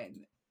come to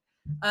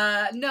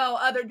movie. No,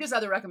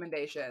 other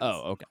recommendations.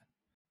 Oh, okay.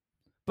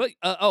 But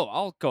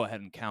I'll go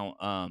ahead and count.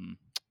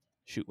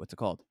 What's it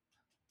called?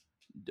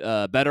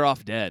 Better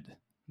Off Dead.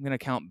 I'm gonna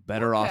count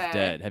Better Off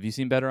Dead. Have you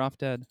seen Better Off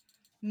Dead?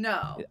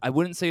 No. I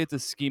wouldn't say it's a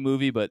ski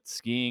movie, but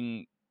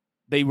skiing.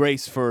 They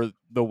race for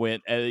the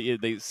win.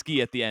 They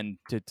ski at the end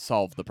to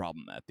solve the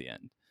problem at the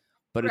end.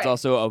 But it's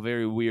also a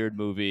very weird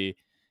movie.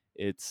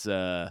 It's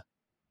very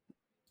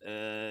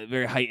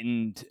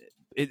heightened.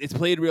 It's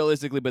played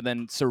realistically, but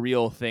then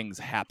surreal things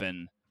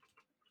happen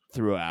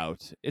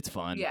throughout. It's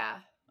fun. Yeah.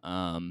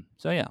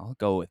 So yeah, I'll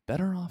go with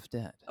Better Off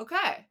Dead.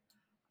 Okay.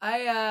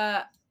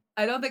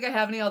 I don't think I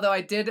have any, although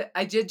I did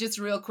just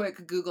real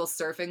quick Google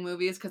surfing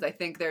movies because I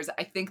think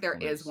there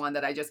is one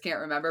that I just can't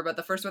remember, but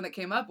the first one that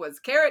came up was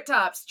Carrot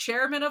Top's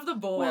Chairman of the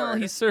Board. Well,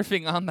 he's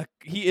surfing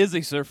he is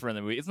a surfer in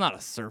the movie. It's not a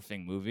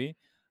surfing movie.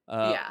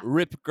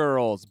 Rip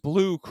Girls,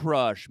 Blue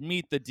Crush,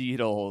 Meet the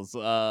Deedles.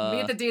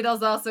 Meet the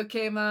Deedles also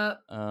came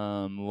up.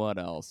 What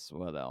else?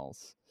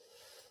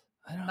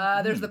 I don't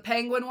know. There's the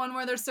Penguin one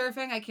where they're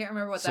surfing. I can't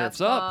remember what Surf's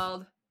that's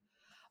called.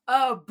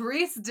 Oh,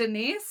 Brice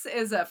Denise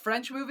is a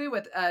French movie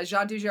with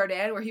Jean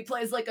Dujardin where he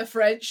plays like a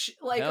French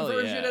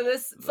version of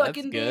this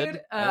fucking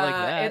dude. I like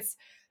that.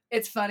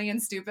 It's funny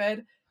and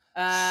stupid.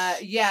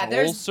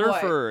 Soul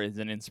Surfer is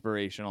an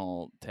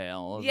inspirational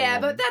tale. Yeah,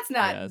 but that's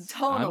not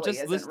tonally. I'm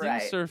just listing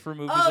surfer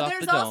movies off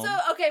the dome.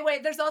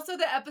 There's also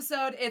the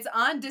episode. It's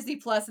on Disney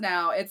Plus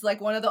now. It's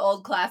like one of the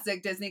old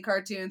classic Disney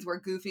cartoons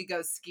where Goofy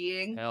goes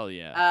skiing. Hell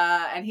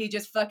yeah! And he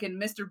just fucking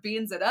Mr.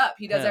 Beans it up.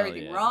 He does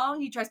everything wrong.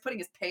 He tries putting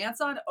his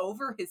pants on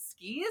over his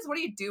skis. What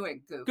are you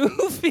doing, Goofy?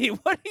 Goofy,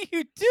 what are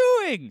you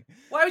doing?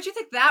 Why would you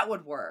think that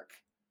would work?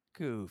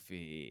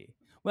 Goofy.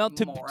 Well,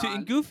 to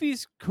in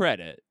Goofy's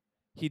credit,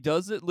 he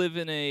does live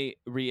in a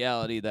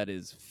reality that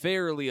is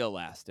fairly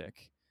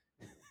elastic.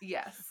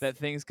 Yes. That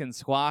things can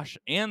squash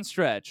and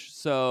stretch.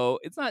 So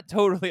it's not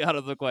totally out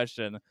of the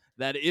question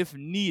that if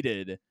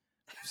needed,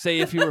 say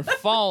if you were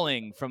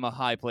falling from a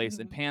high place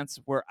and Mhm. pants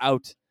were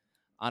out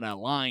on a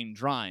line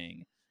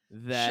drying,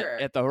 that Sure.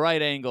 at the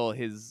right angle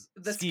his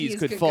The skis skis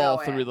could could fall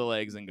go through in. the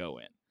legs and go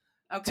in.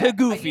 Okay. To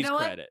Goofy's You know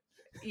what? credit.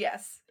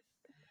 Yes.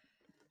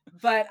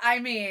 But I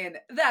mean,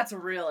 that's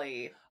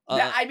really.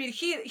 Uh, I mean,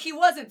 he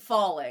wasn't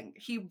falling.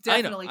 He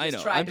definitely I just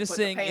know. tried I'm to just put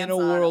saying, the in pants a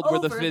on world where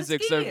the over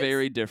physics are skis.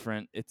 very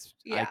different, I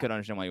Yeah. could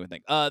understand why you would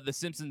think. The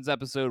Simpsons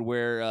episode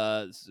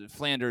where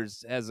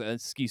Flanders has a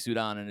ski suit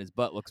on and his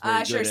butt looks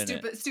very Sure. good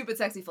in it. Stupid,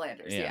 sexy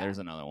Flanders. Yeah. There's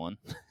another one.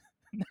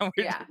 Now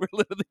Yeah. we're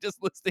literally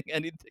just listing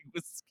anything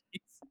with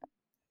skis.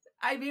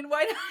 I mean,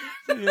 why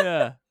not?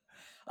 Yeah.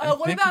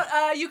 What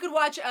about you could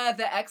watch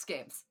the X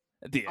Games?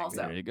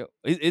 Also. There you go.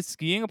 Is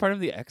skiing a part of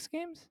the X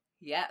Games?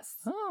 Yes.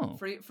 Oh.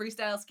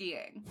 Freestyle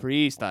skiing.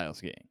 Freestyle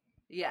skiing.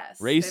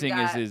 Yes. Racing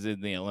is in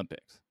the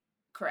Olympics.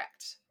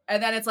 Correct.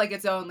 And then it's like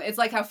its own. It's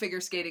like how figure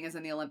skating is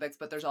in the Olympics,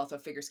 but there's also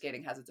figure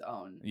skating has its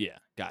own. Yeah,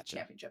 gotcha.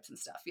 Championships and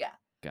stuff. Yeah.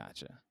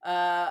 Gotcha.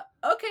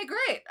 Okay,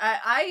 great.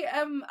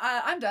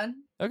 I'm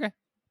done. Okay.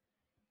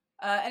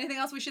 Anything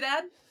else we should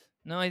add?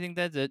 No, I think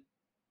that's it.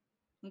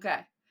 Okay.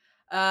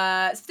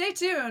 Stay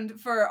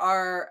tuned for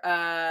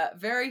our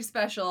very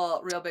special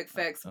Real Big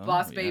Fix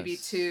Boss Baby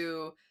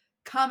 2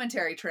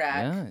 commentary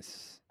track.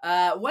 Yes.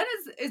 When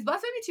is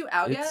Boss Baby 2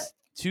 out yet?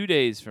 2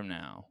 days from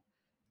now.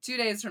 2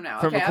 days from now.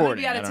 From okay,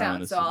 recording. I'm gonna be out of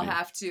town, so I'll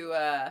have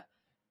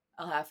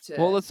to.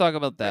 Well, let's talk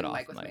about that bring off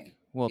Mike with mic. me.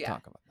 We'll Yeah.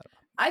 talk about that.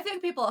 I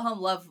think people at home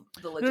love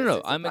the logistics. No.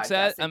 of I'm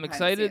podcasting I'm behind the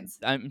excited. scenes.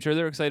 I'm sure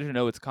they're excited to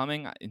know it's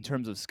coming. In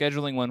terms of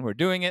scheduling when we're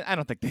doing it, I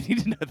don't think they need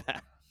to know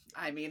that.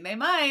 I mean, they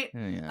might.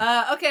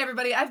 Yeah. Okay,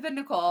 everybody. I've been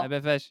Nicole. I've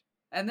been Fish.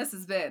 And this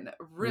has been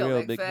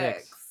Real Big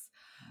Fix.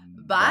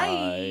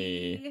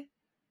 Bye.